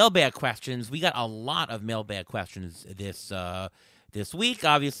mailbag questions. We got a lot of mailbag questions this week.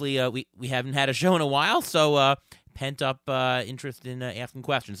 Obviously, we haven't had a show in a while, so pent up interest in asking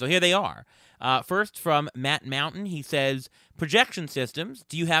questions. So here they are. First, from Matt Mountain, he says, projection systems,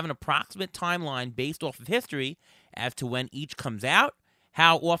 do you have an approximate timeline based off of history as to when each comes out?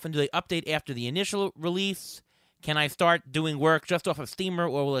 How often do they update after the initial release? Can I start doing work just off of Steamer,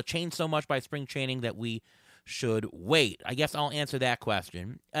 or will it change so much by spring training that we should wait? I guess I'll answer that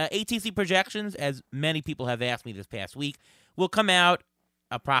question. ATC projections, as many people have asked me this past week, will come out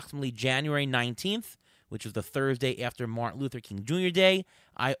approximately January 19th, which is the Thursday after Martin Luther King Jr. Day.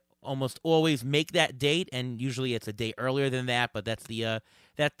 I almost always make that date, and usually it's a day earlier than that, but that's the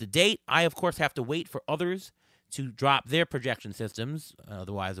date. I, of course, have to wait for others to drop their projection systems,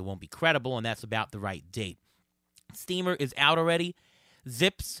 otherwise it won't be credible, and that's about the right date. Steamer is out already.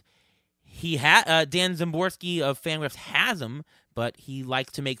 Zips, Dan Zimborski of Fangraphs has them, but he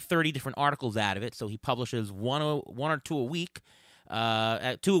likes to make 30 different articles out of it, so he publishes one or two a week. 2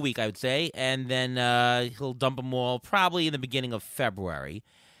 a week, I would say, and then he'll dump them all probably in the beginning of February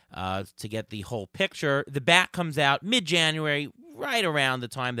to get the whole picture. The bat comes out mid-January, right around the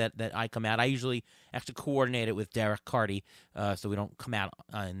time that I come out. I usually actually coordinate it with Derek Carty, so we don't come out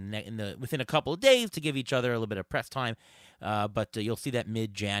within a couple of days to give each other a little bit of press time. But you'll see that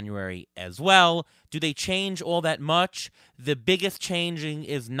mid-January as well. Do they change all that much? The biggest changing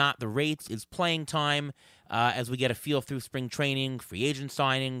is not the rates, is playing time. As we get a feel through spring training, free agent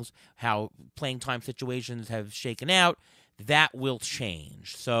signings, how playing time situations have shaken out, that will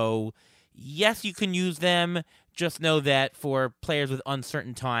change. So, yes, you can use them. Just know that for players with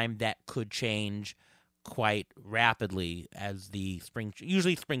uncertain time, that could change quite rapidly as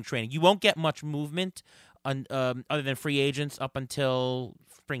usually spring training. You won't get much movement other than free agents up until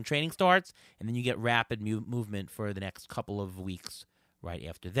spring training starts, and then you get rapid movement for the next couple of weeks right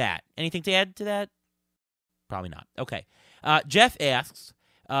after that. Anything to add to that? Probably not. Okay. Jeff asks,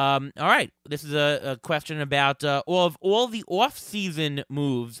 all right, this is a question about all the off-season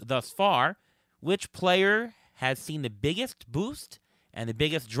moves thus far. Which player has seen the biggest boost and the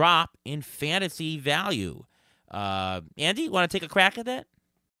biggest drop in fantasy value? Andy, want to take a crack at that?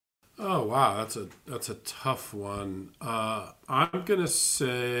 Oh wow, that's a tough one. I'm gonna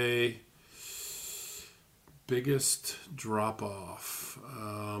say biggest drop off.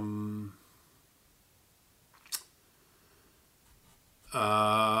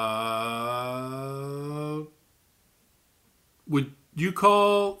 You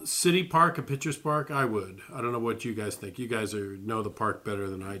call City Park a pitcher's park? I would. I don't know what you guys think. You guys know the park better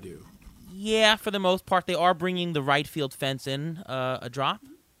than I do. Yeah, for the most part, they are bringing the right field fence in a drop.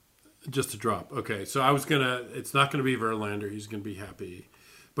 Just a drop. Okay, so it's not gonna be Verlander. He's gonna be happy,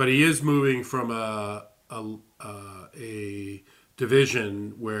 but he is moving from a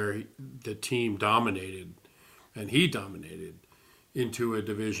division where the team dominated, and he dominated, into a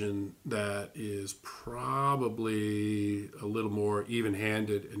division that is probably a little more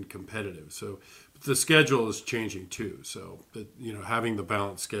even-handed and competitive. So the schedule is changing too. So having the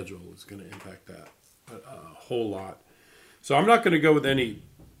balanced schedule is going to impact that a whole lot. So I'm not going to go with any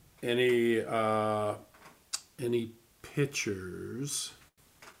pitchers.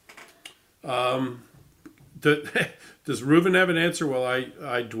 Does Ruben have an answer while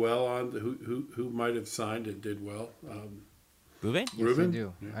I dwell on who might have signed and did well? Ruben? Yes, Ruben? I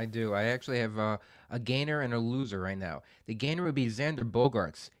do. I do. I actually have a gainer and a loser right now. The gainer would be Xander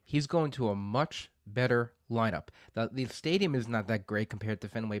Bogaerts. He's going to a much better lineup. The stadium is not that great compared to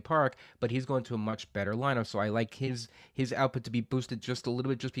Fenway Park, but he's going to a much better lineup. So I like his output to be boosted just a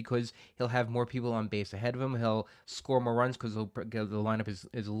little bit, just because he'll have more people on base ahead of him. He'll score more runs because the lineup is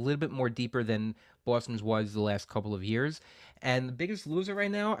a little bit more deeper than Boston's was the last couple of years. And the biggest loser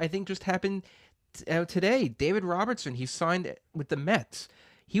right now, I think, just happened today. David Robertson, he signed with the Mets.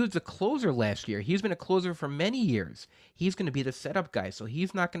 He was a closer last year. He's been a closer for many years. He's going to be the setup guy, so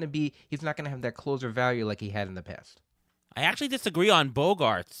he's not going to have that closer value like he had in the past. I actually disagree on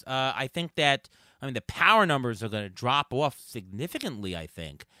Bogaerts. I think that the power numbers are going to drop off significantly, I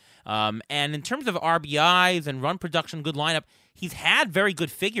think. And in terms of RBIs and run production, good lineup, he's had very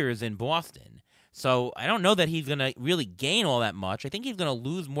good figures in Boston. So I don't know that he's going to really gain all that much. I think he's going to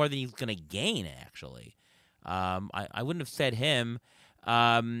lose more than he's going to gain, actually. I wouldn't have said him.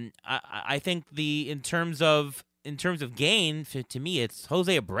 I think in terms of gain, to me, it's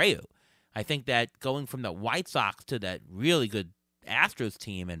Jose Abreu. I think that going from the White Sox to that really good Astros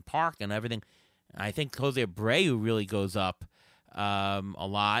team and Park and everything, I think Jose Abreu really goes up a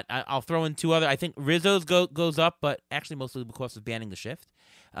lot. I'll throw in two other. I think Rizzo's goes up, but actually mostly because of banning the shift.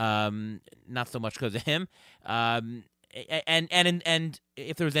 Not so much because of him. And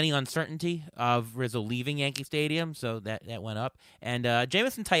if there was any uncertainty of Rizzo leaving Yankee Stadium, so that went up. And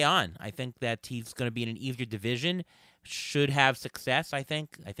Jameson Taillon, I think that he's going to be in an easier division, should have success. I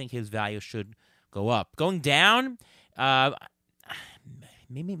think his value should go up. Going down,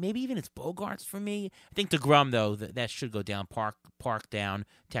 maybe even it's Bogaerts for me. I think DeGrom, though, that should go down. Park down.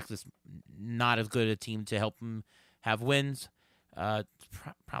 Texas, not as good a team to help him have wins.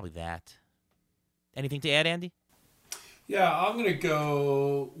 Probably that. Anything to add, Andy? Yeah, I'm going to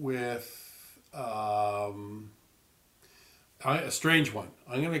go with a strange one.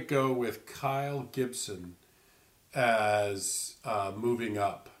 I'm going to go with Kyle Gibson as moving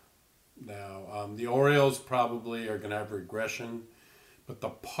up. Now, the Orioles probably are going to have regression, but the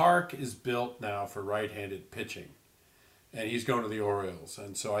park is built now for right-handed pitching, and he's going to the Orioles.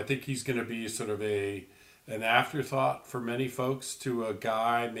 And so I think he's going to be sort of an afterthought for many folks to a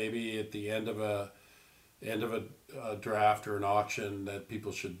guy maybe at the end of a draft or an auction that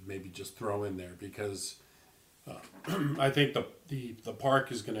people should maybe just throw in there, because I think the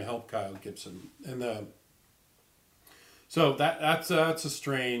park is going to help Kyle Gibson, and so that's a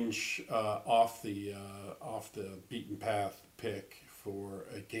strange off the beaten path pick for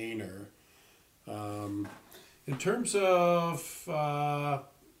a gainer. In terms of I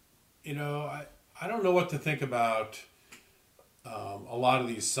don't know what to think about a lot of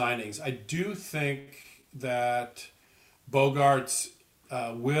these signings. I do think that Bogaerts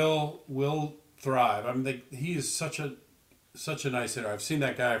will thrive. I mean, he is such a nice hitter. I've seen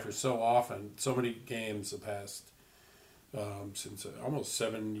that guy for so often, so many games the past since almost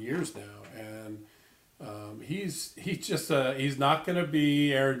 7 years now, and he's not going to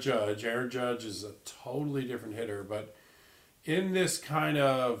be Aaron Judge. Aaron Judge is a totally different hitter, but in this kind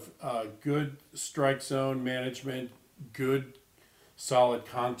of good strike zone management, good solid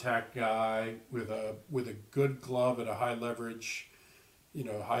contact guy with a good glove at a high leverage,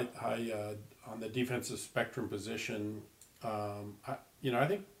 high on the defensive spectrum position. I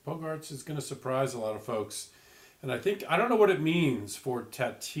think Bogaerts is going to surprise a lot of folks, and I don't know what it means for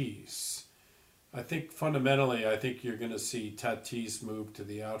Tatis. I think fundamentally, you're going to see Tatis move to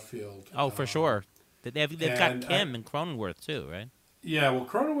the outfield. Oh, for sure. They've got Kim and Cronenworth too, right? Yeah, well,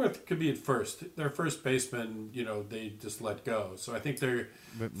 Cronenworth could be at first. Their first baseman, they just let go. So I think their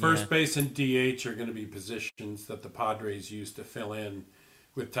first base and DH are going to be positions that the Padres used to fill in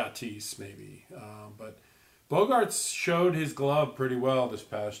with Tatis, maybe. But Bogaerts showed his glove pretty well this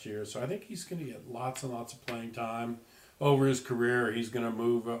past year, so I think he's going to get lots and lots of playing time. over his career, he's going to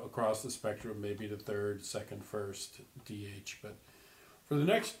move across the spectrum, maybe to third, second, first, DH. But for the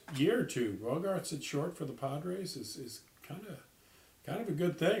next year or two, Bogarts at short for the Padres is kind of a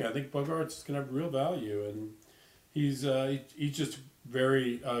good thing. I think Bogarts is going to have real value, and he's just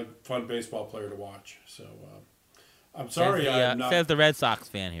very fun baseball player to watch. So I'm sorry, I'm not. Says the Red Sox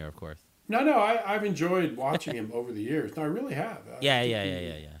fan here, of course. No, I've enjoyed watching him over the years. No, I really have.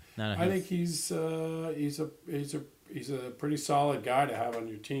 Yeah. No, I think he's a pretty solid guy to have on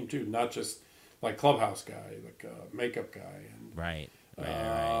your team too, not just like clubhouse guy, like a makeup guy. And, right.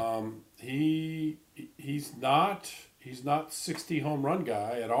 He's not 60 home run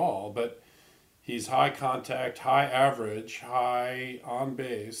guy at all, but he's high contact, high average, high on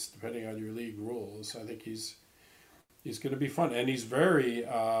base, depending on your league rules. I think he's going to be fun, and he's very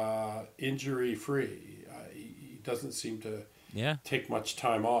injury free. He doesn't seem to take much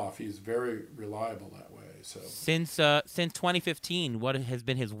time off. He's very reliable that way. So since 2015, what has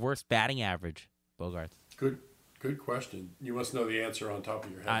been his worst batting average, Bogarts? Good question. You must know the answer on top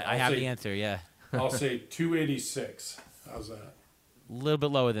of your head. I have the answer. Yeah. I'll say 286. How's that? A little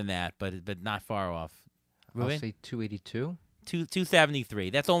bit lower than that, but not far off. I'll say 282. 273.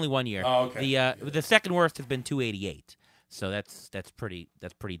 That's only 1 year. Oh, okay. The second worst has been 288. So that's pretty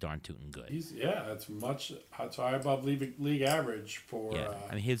darn tootin' good. That's high above league average for. Yeah,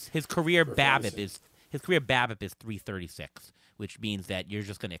 I mean his career BABIP is 336, which means that you're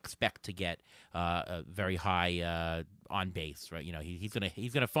just going to expect to get a very high on base, right? You know, he's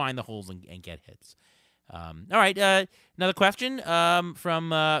gonna find the holes and get hits. All right, another question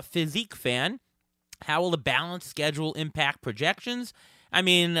from Physique Fan. How will the balanced schedule impact projections? I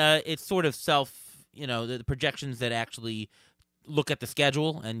mean, it's sort of the projections that actually look at the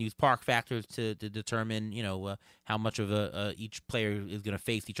schedule and use park factors to determine, how much of each player is going to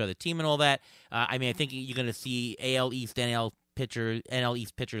face each other team and all that. I mean, I think you're going to see AL East, NL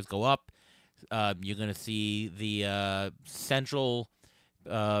East pitchers go up. You're going to see the Central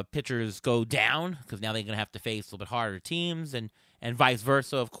pitchers go down because now they're going to have to face a little bit harder teams and vice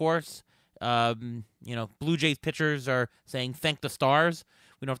versa, of course. Blue Jays pitchers are saying thank the stars.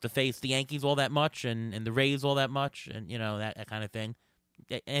 We don't have to face the Yankees all that much and the Rays all that much and, that kind of thing.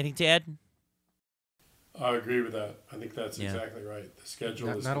 Anything to add? I agree with that. I think that's exactly right. The schedule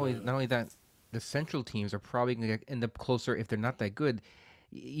is not only that, the Central teams are probably going to end up closer if they're not that good.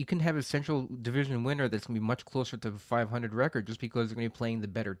 You can have a Central Division winner that's going to be much closer to the 500 record just because they're going to be playing the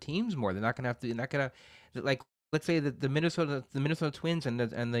better teams more. They're not going to like. Let's say that the Minnesota Twins and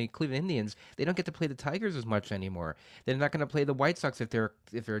the Cleveland Indians, they don't get to play the Tigers as much anymore. They're not going to play the White Sox if they're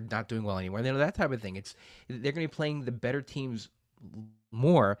not doing well anymore. That type of thing. They're going to be playing the better teams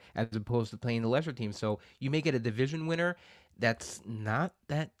more as opposed to playing the lesser teams. So you may get a division winner that's not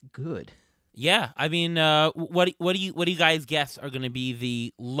that good. Yeah, I mean, what do you guys guess are going to be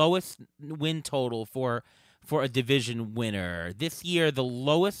the lowest win total for a division winner? This year, the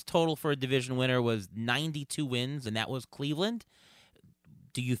lowest total for a division winner was 92 wins, and that was Cleveland.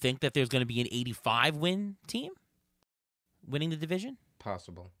 Do you think that there's going to be an 85-win team winning the division?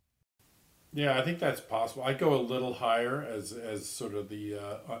 Possible. Yeah, I think that's possible. I'd go a little higher as sort of the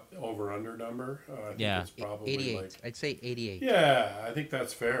over-under number. I think it's probably 88. I'd say 88. Yeah, I think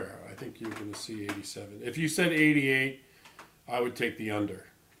that's fair. I think you're going to see 87. If you said 88, I would take the under.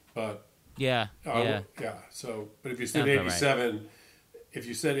 But yeah. So, but if you said 87, right. If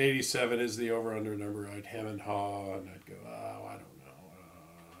you said 87 is the over/under number, I'd hem and haw, and I'd go, I don't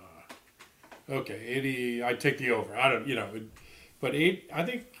know. Okay, 80. I'd take the over. I don't, but 8. I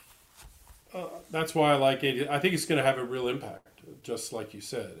think that's why I like 80. I think it's going to have a real impact, just like you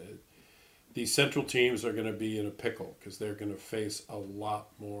said. These Central teams are going to be in a pickle because they're going to face a lot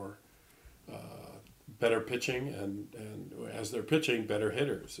more better pitching and as they're pitching, better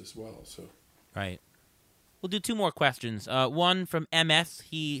hitters as well. So, right. We'll do 2 more questions. One from MS.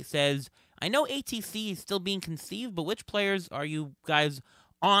 He says, I know ATC is still being conceived, but which players are you guys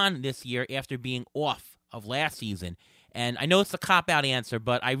on this year after being off of last season? And I know it's a cop-out answer,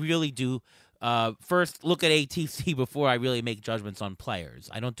 but I really do first look at ATC before I really make judgments on players.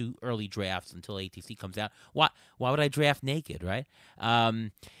 I don't do early drafts until ATC comes out. Why would I draft naked, right?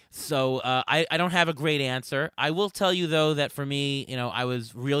 So I don't have a great answer. I will tell you, though, that for me, I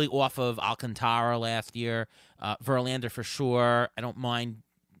was really off of Alcantara last year. Verlander for sure. I don't mind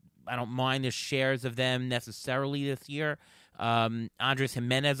the shares of them necessarily this year. Andres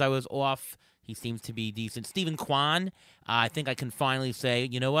Jimenez, I was off. He seems to be decent. Stephen Kwan, I think I can finally say,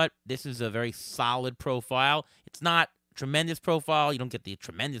 you know what? This is a very solid profile. It's not tremendous profile. You don't get the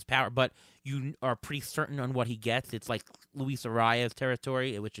tremendous power, but you are pretty certain on what he gets. It's like Luis Arias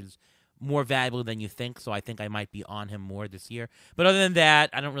territory, which is more valuable than you think, so I think I might be on him more this year. But other than that,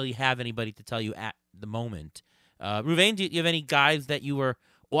 I don't really have anybody to tell you at the moment. Ruvain, do you have any guys that you were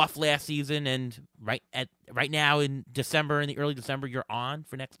off last season and right now in December, in the early December, you're on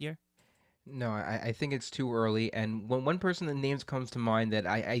for next year? No, I think it's too early. And when one person that names comes to mind that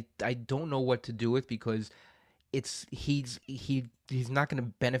I don't know what to do with, because he's not going to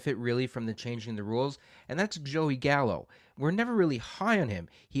benefit really from the changing the rules, and that's Joey Gallo. We're never really high on him.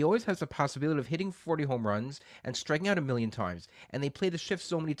 He always has the possibility of hitting 40 home runs and striking out a million times. And they play the shift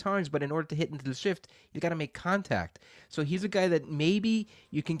so many times, but in order to hit into the shift, you got to make contact. So he's a guy that maybe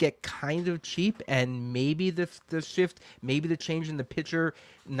you can get kind of cheap, and maybe the shift, maybe the change in the pitcher,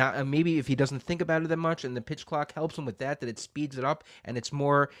 not maybe if he doesn't think about it that much, and the pitch clock helps him with that it speeds it up, and it's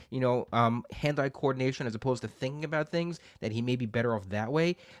more hand-eye coordination as opposed to thinking about things, that he may be better off that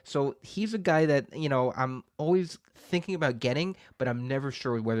way. So he's a guy that I'm always thinking about getting, but I'm never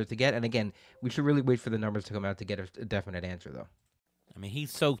sure whether to get. And again, we should really wait for the numbers to come out to get a definite answer, though. I mean,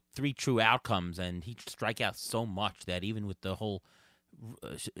 he's so 3 true outcomes, and he strike out so much that even with the whole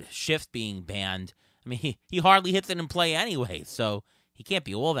shift being banned, I mean, he hardly hits it in play anyway, so he can't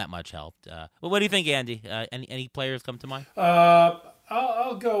be all that much helped. Well, what do you think, Andy? Any players come to mind?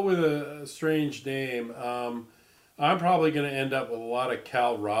 I'll go with a strange name. I'm probably going to end up with a lot of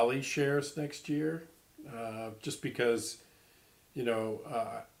Cal Raleigh shares next year, just because, I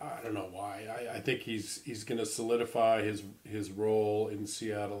don't know why. I think he's going to solidify his role in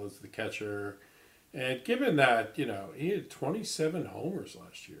Seattle as the catcher, and given that he had 27 homers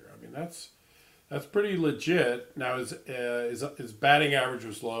last year, I mean that's pretty legit. Now his batting average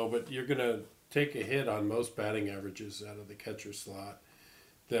was low, but you're going to take a hit on most batting averages out of the catcher slot.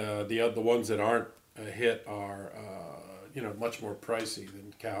 The ones that aren't a hit are much more pricey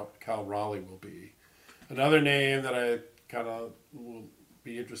than Cal Raleigh will be. Another name that I kind of will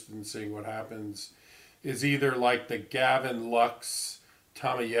be interested in seeing what happens is either like the Gavin Lux,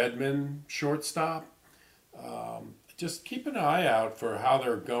 Tommy Edman shortstop. Just keep an eye out for how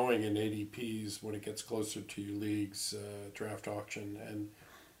they're going in ADPs when it gets closer to your league's draft auction, and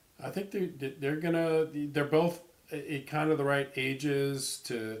I think they're both at kind of the right ages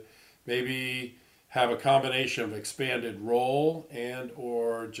to maybe have a combination of expanded role and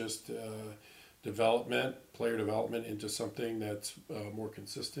or just player development into something that's more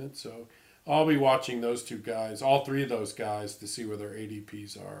consistent. So I'll be watching those two guys, all three of those guys, to see where their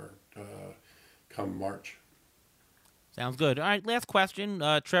ADPs are come March. Sounds good. All right, last question.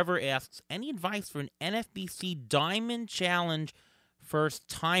 Trevor asks, any advice for an NFBC Diamond Challenge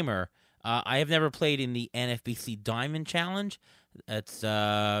first-timer? I have never played in the NFBC Diamond Challenge. It's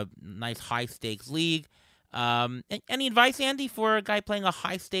a nice high-stakes league. Any advice, Andy, for a guy playing a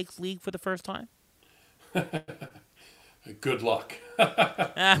high-stakes league for the first time? Good luck.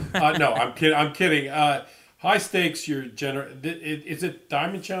 No, I'm kidding. High stakes, is it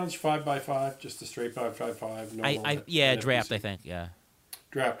Diamond Challenge 5x5, just a straight 5x5? Draft, I think, yeah.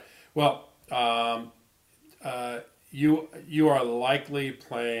 Draft. Well, you are likely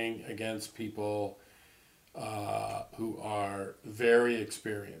playing against people who are very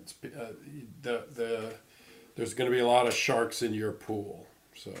experienced. There's going to be a lot of sharks in your pool,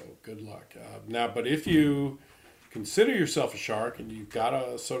 so good luck. But if you consider yourself a shark and you've got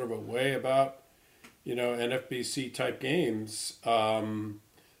a sort of a way about NFBC type games,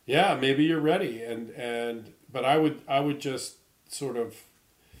 maybe you're ready. But I would just sort of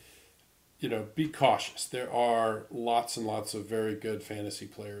be cautious. There are lots and lots of very good fantasy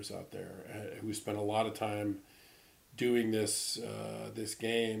players out there who spend a lot of time doing this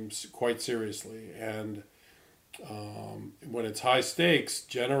games quite seriously. And when it's high stakes,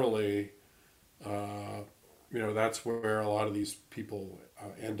 generally, that's where a lot of these people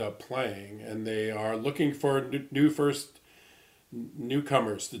end up playing, and they are looking for newcomers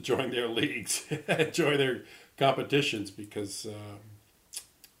to join their leagues, join their competitions, because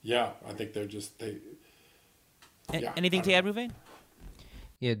I think they're just Anything to add, Ruvain?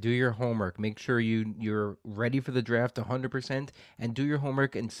 Yeah, do your homework. Make sure you're ready for the draft 100%, and do your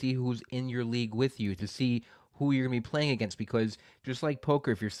homework and see who's in your league with you to see who you're going to be playing against, because just like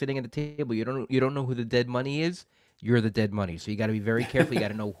poker, if you're sitting at the table, you don't know who the dead money is, you're the dead money. So you got to be very careful. You got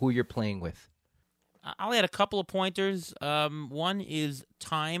to know who you're playing with. I'll add a couple of pointers. One is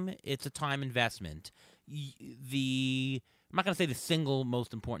time. It's a time investment. I'm not going to say the single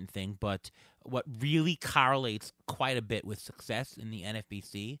most important thing, but what really correlates quite a bit with success in the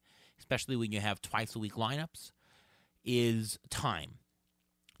NFBC, especially when you have twice-a-week lineups, is time.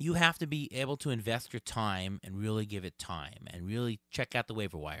 You have to be able to invest your time and really give it time and really check out the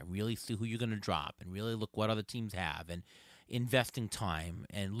waiver wire, really see who you're going to drop and really look what other teams have and investing time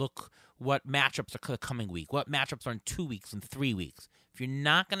and look what matchups are the coming week, what matchups are in 2 weeks and 3 weeks. If you're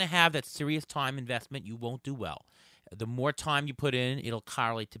not going to have that serious time investment, you won't do well. The more time you put in, it'll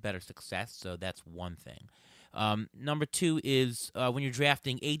correlate to better success, so that's one thing. Number two is when you're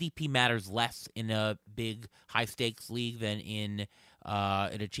drafting, ADP matters less in a big high-stakes league than in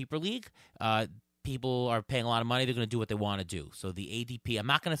a cheaper league. People are paying a lot of money. They're going to do what they want to do. So the ADP, I'm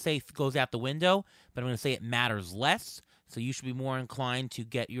not going to say it goes out the window, but I'm going to say it matters less. So you should be more inclined to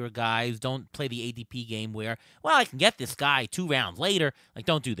get your guys. Don't play the ADP game where, well, I can get this guy 2 rounds later. Like,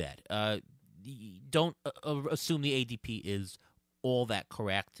 don't do that. Don't assume the ADP is all that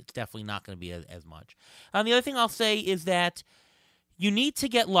correct. It's definitely not going to be as much. The other thing I'll say is that you need to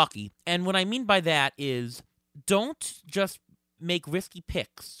get lucky. And what I mean by that is don't just make risky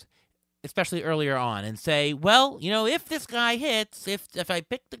picks, especially earlier on, and say, well, if this guy hits, if I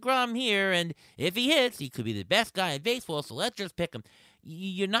pick DeGrom here, and if he hits, he could be the best guy in baseball, so let's just pick him.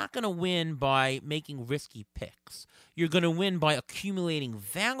 You're not going to win by making risky picks. You're going to win by accumulating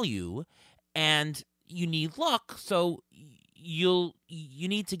value, and you need luck, so you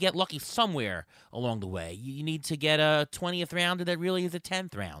need to get lucky somewhere along the way. You need to get a 20th rounder that really is a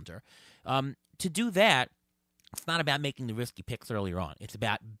 10th rounder. To do that, it's not about making the risky picks earlier on. It's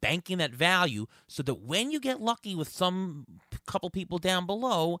about banking that value so that when you get lucky with some couple people down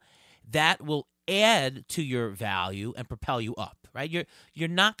below, that will add to your value and propel you up, right? You're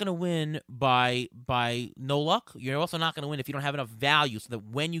not going to win by no luck. You're also not going to win if you don't have enough value so that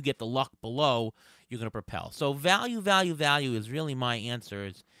when you get the luck below, you're going to propel. So value is really my answer.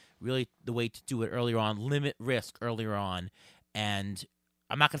 It's really the way to do it earlier on. Limit risk earlier on. And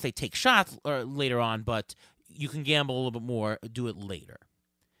I'm not going to say take shots later on, but you can gamble a little bit more, do it later.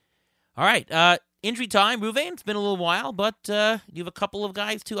 All right, injury time. Ruvain, it's been a little while, but you have a couple of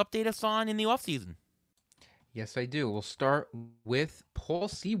guys to update us on in the offseason. Yes, I do. We'll start with Paul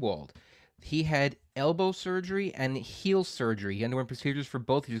Sewald. He had elbow surgery and heel surgery. He underwent procedures for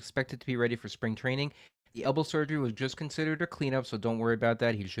both. He's expected to be ready for spring training. The elbow surgery was just considered a cleanup, so don't worry about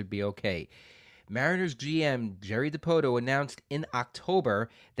that. He should be okay. Mariners GM Jerry Dipoto announced in October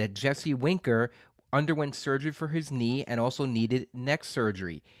that Jesse Winker underwent surgery for his knee and also needed neck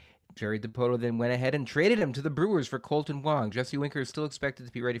surgery. Jerry Dipoto then went ahead and traded him to the Brewers for Colton Wong. Jesse Winker is still expected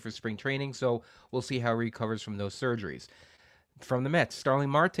to be ready for spring training, so we'll see how he recovers from those surgeries. From the Mets, Starling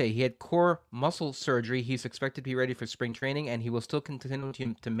Marte, he had core muscle surgery. He's expected to be ready for spring training, and he will still continue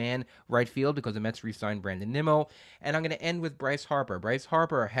to man right field because the Mets re-signed Brandon Nimmo. And I'm going to end with Bryce Harper. Bryce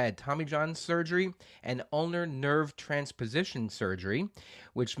Harper had Tommy John surgery and ulnar nerve transposition surgery,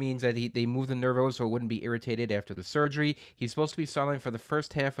 which means that they moved the nerve over so it wouldn't be irritated after the surgery. He's supposed to be sidelined for the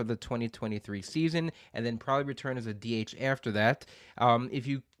first half of the 2023 season and then probably return as a DH after that. If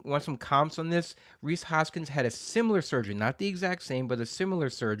you want some comps on this, Rhys Hoskins had a similar surgery, not the exact same, but a similar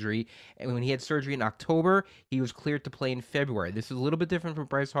surgery. And when he had surgery in October, he was cleared to play in February. This is a little bit different from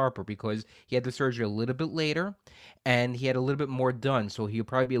Bryce Harper because he had the surgery a little bit later and he had a little bit more done, so he'll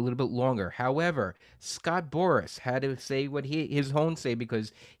probably be a little bit longer. However, Scott Boras had to say what his own say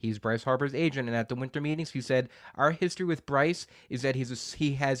because he's Bryce Harper's agent, and at the winter meetings, he said, our history with Bryce is that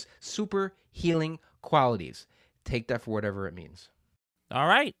he has super healing qualities. Take that for whatever it means. All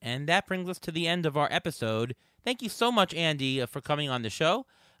right, and that brings us to the end of our episode. Thank you so much, Andy, for coming on the show.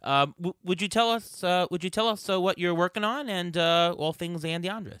 Would you tell us what you're working on and all things Andy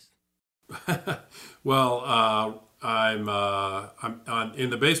Andres? Well, I'm in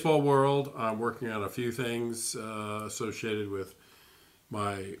the baseball world. I'm working on a few things associated with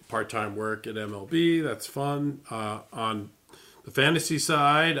my part-time work at MLB. That's fun. On the fantasy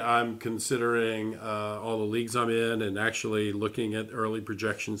side, I'm considering all the leagues I'm in and actually looking at early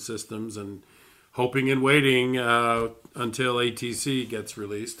projection systems and hoping and waiting until ATC gets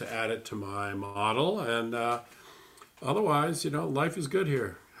released to add it to my model. And otherwise, life is good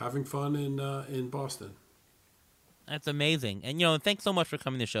here. Having fun in Boston. That's amazing. And, thanks so much for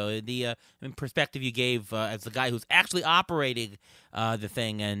coming to the show. The perspective you gave as the guy who's actually operating the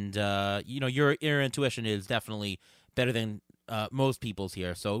thing. And, your intuition is definitely better than most people's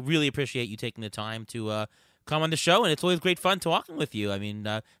here. So really appreciate you taking the time to come on the show. And it's always great fun talking with you. I mean,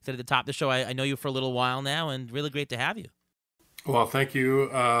 said at the top of the show, I know you for a little while now, and really great to have you. Well, thank you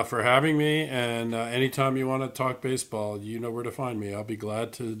for having me. And anytime you want to talk baseball, you know where to find me. I'll be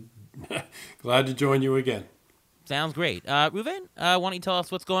glad to join you again. Sounds great. Ruvain, why don't you tell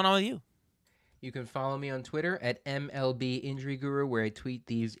us what's going on with you? You can follow me on Twitter at MLB Injury Guru, where I tweet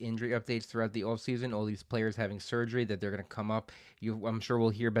these injury updates throughout the offseason, all these players having surgery that they're going to come up. I'm sure we'll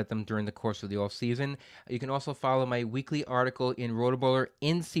hear about them during the course of the offseason. You can also follow my weekly article in Rotoballer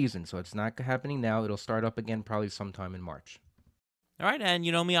in season, so it's not happening now. It'll start up again probably sometime in March. All right, and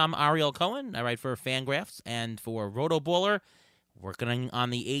you know me, I'm Ariel Cohen. I write for Fangraphs and for Rotoballer. Working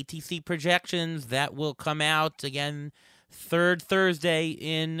on the ATC projections. That will come out, again, third Thursday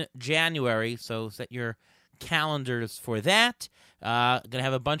in January, so set your calendars for that. Going to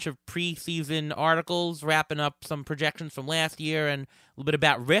have a bunch of preseason articles wrapping up some projections from last year and a little bit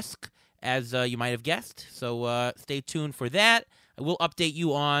about risk, as you might have guessed. So stay tuned for that. I will update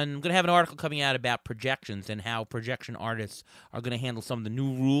you on, I'm going to have an article coming out about projections and how projection artists are going to handle some of the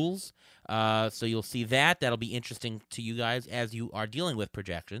new rules. So you'll see that. That'll be interesting to you guys as you are dealing with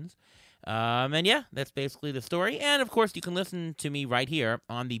projections. And yeah, that's basically the story. And of course, you can listen to me right here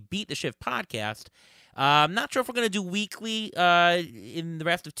on the Beat the Shift podcast. I'm not sure if we're going to do weekly in the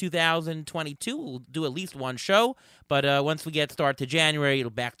rest of 2022. We'll do at least one show, but once we get started to January,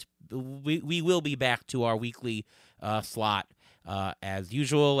 we will be back to our weekly slot as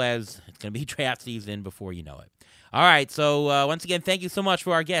usual, as it's going to be draft season before you know it. All right, so once again, thank you so much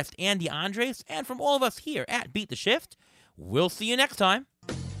for our guest, Andy Andres, and from all of us here at Beat the Shift. We'll see you next time.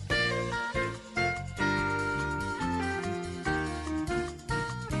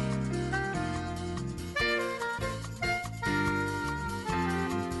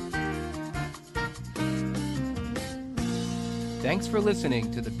 Thanks for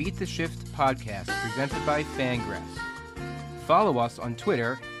listening to the Beat the Shift podcast presented by Fangraphs. Follow us on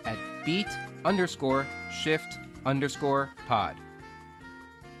Twitter at beat_shift_pod.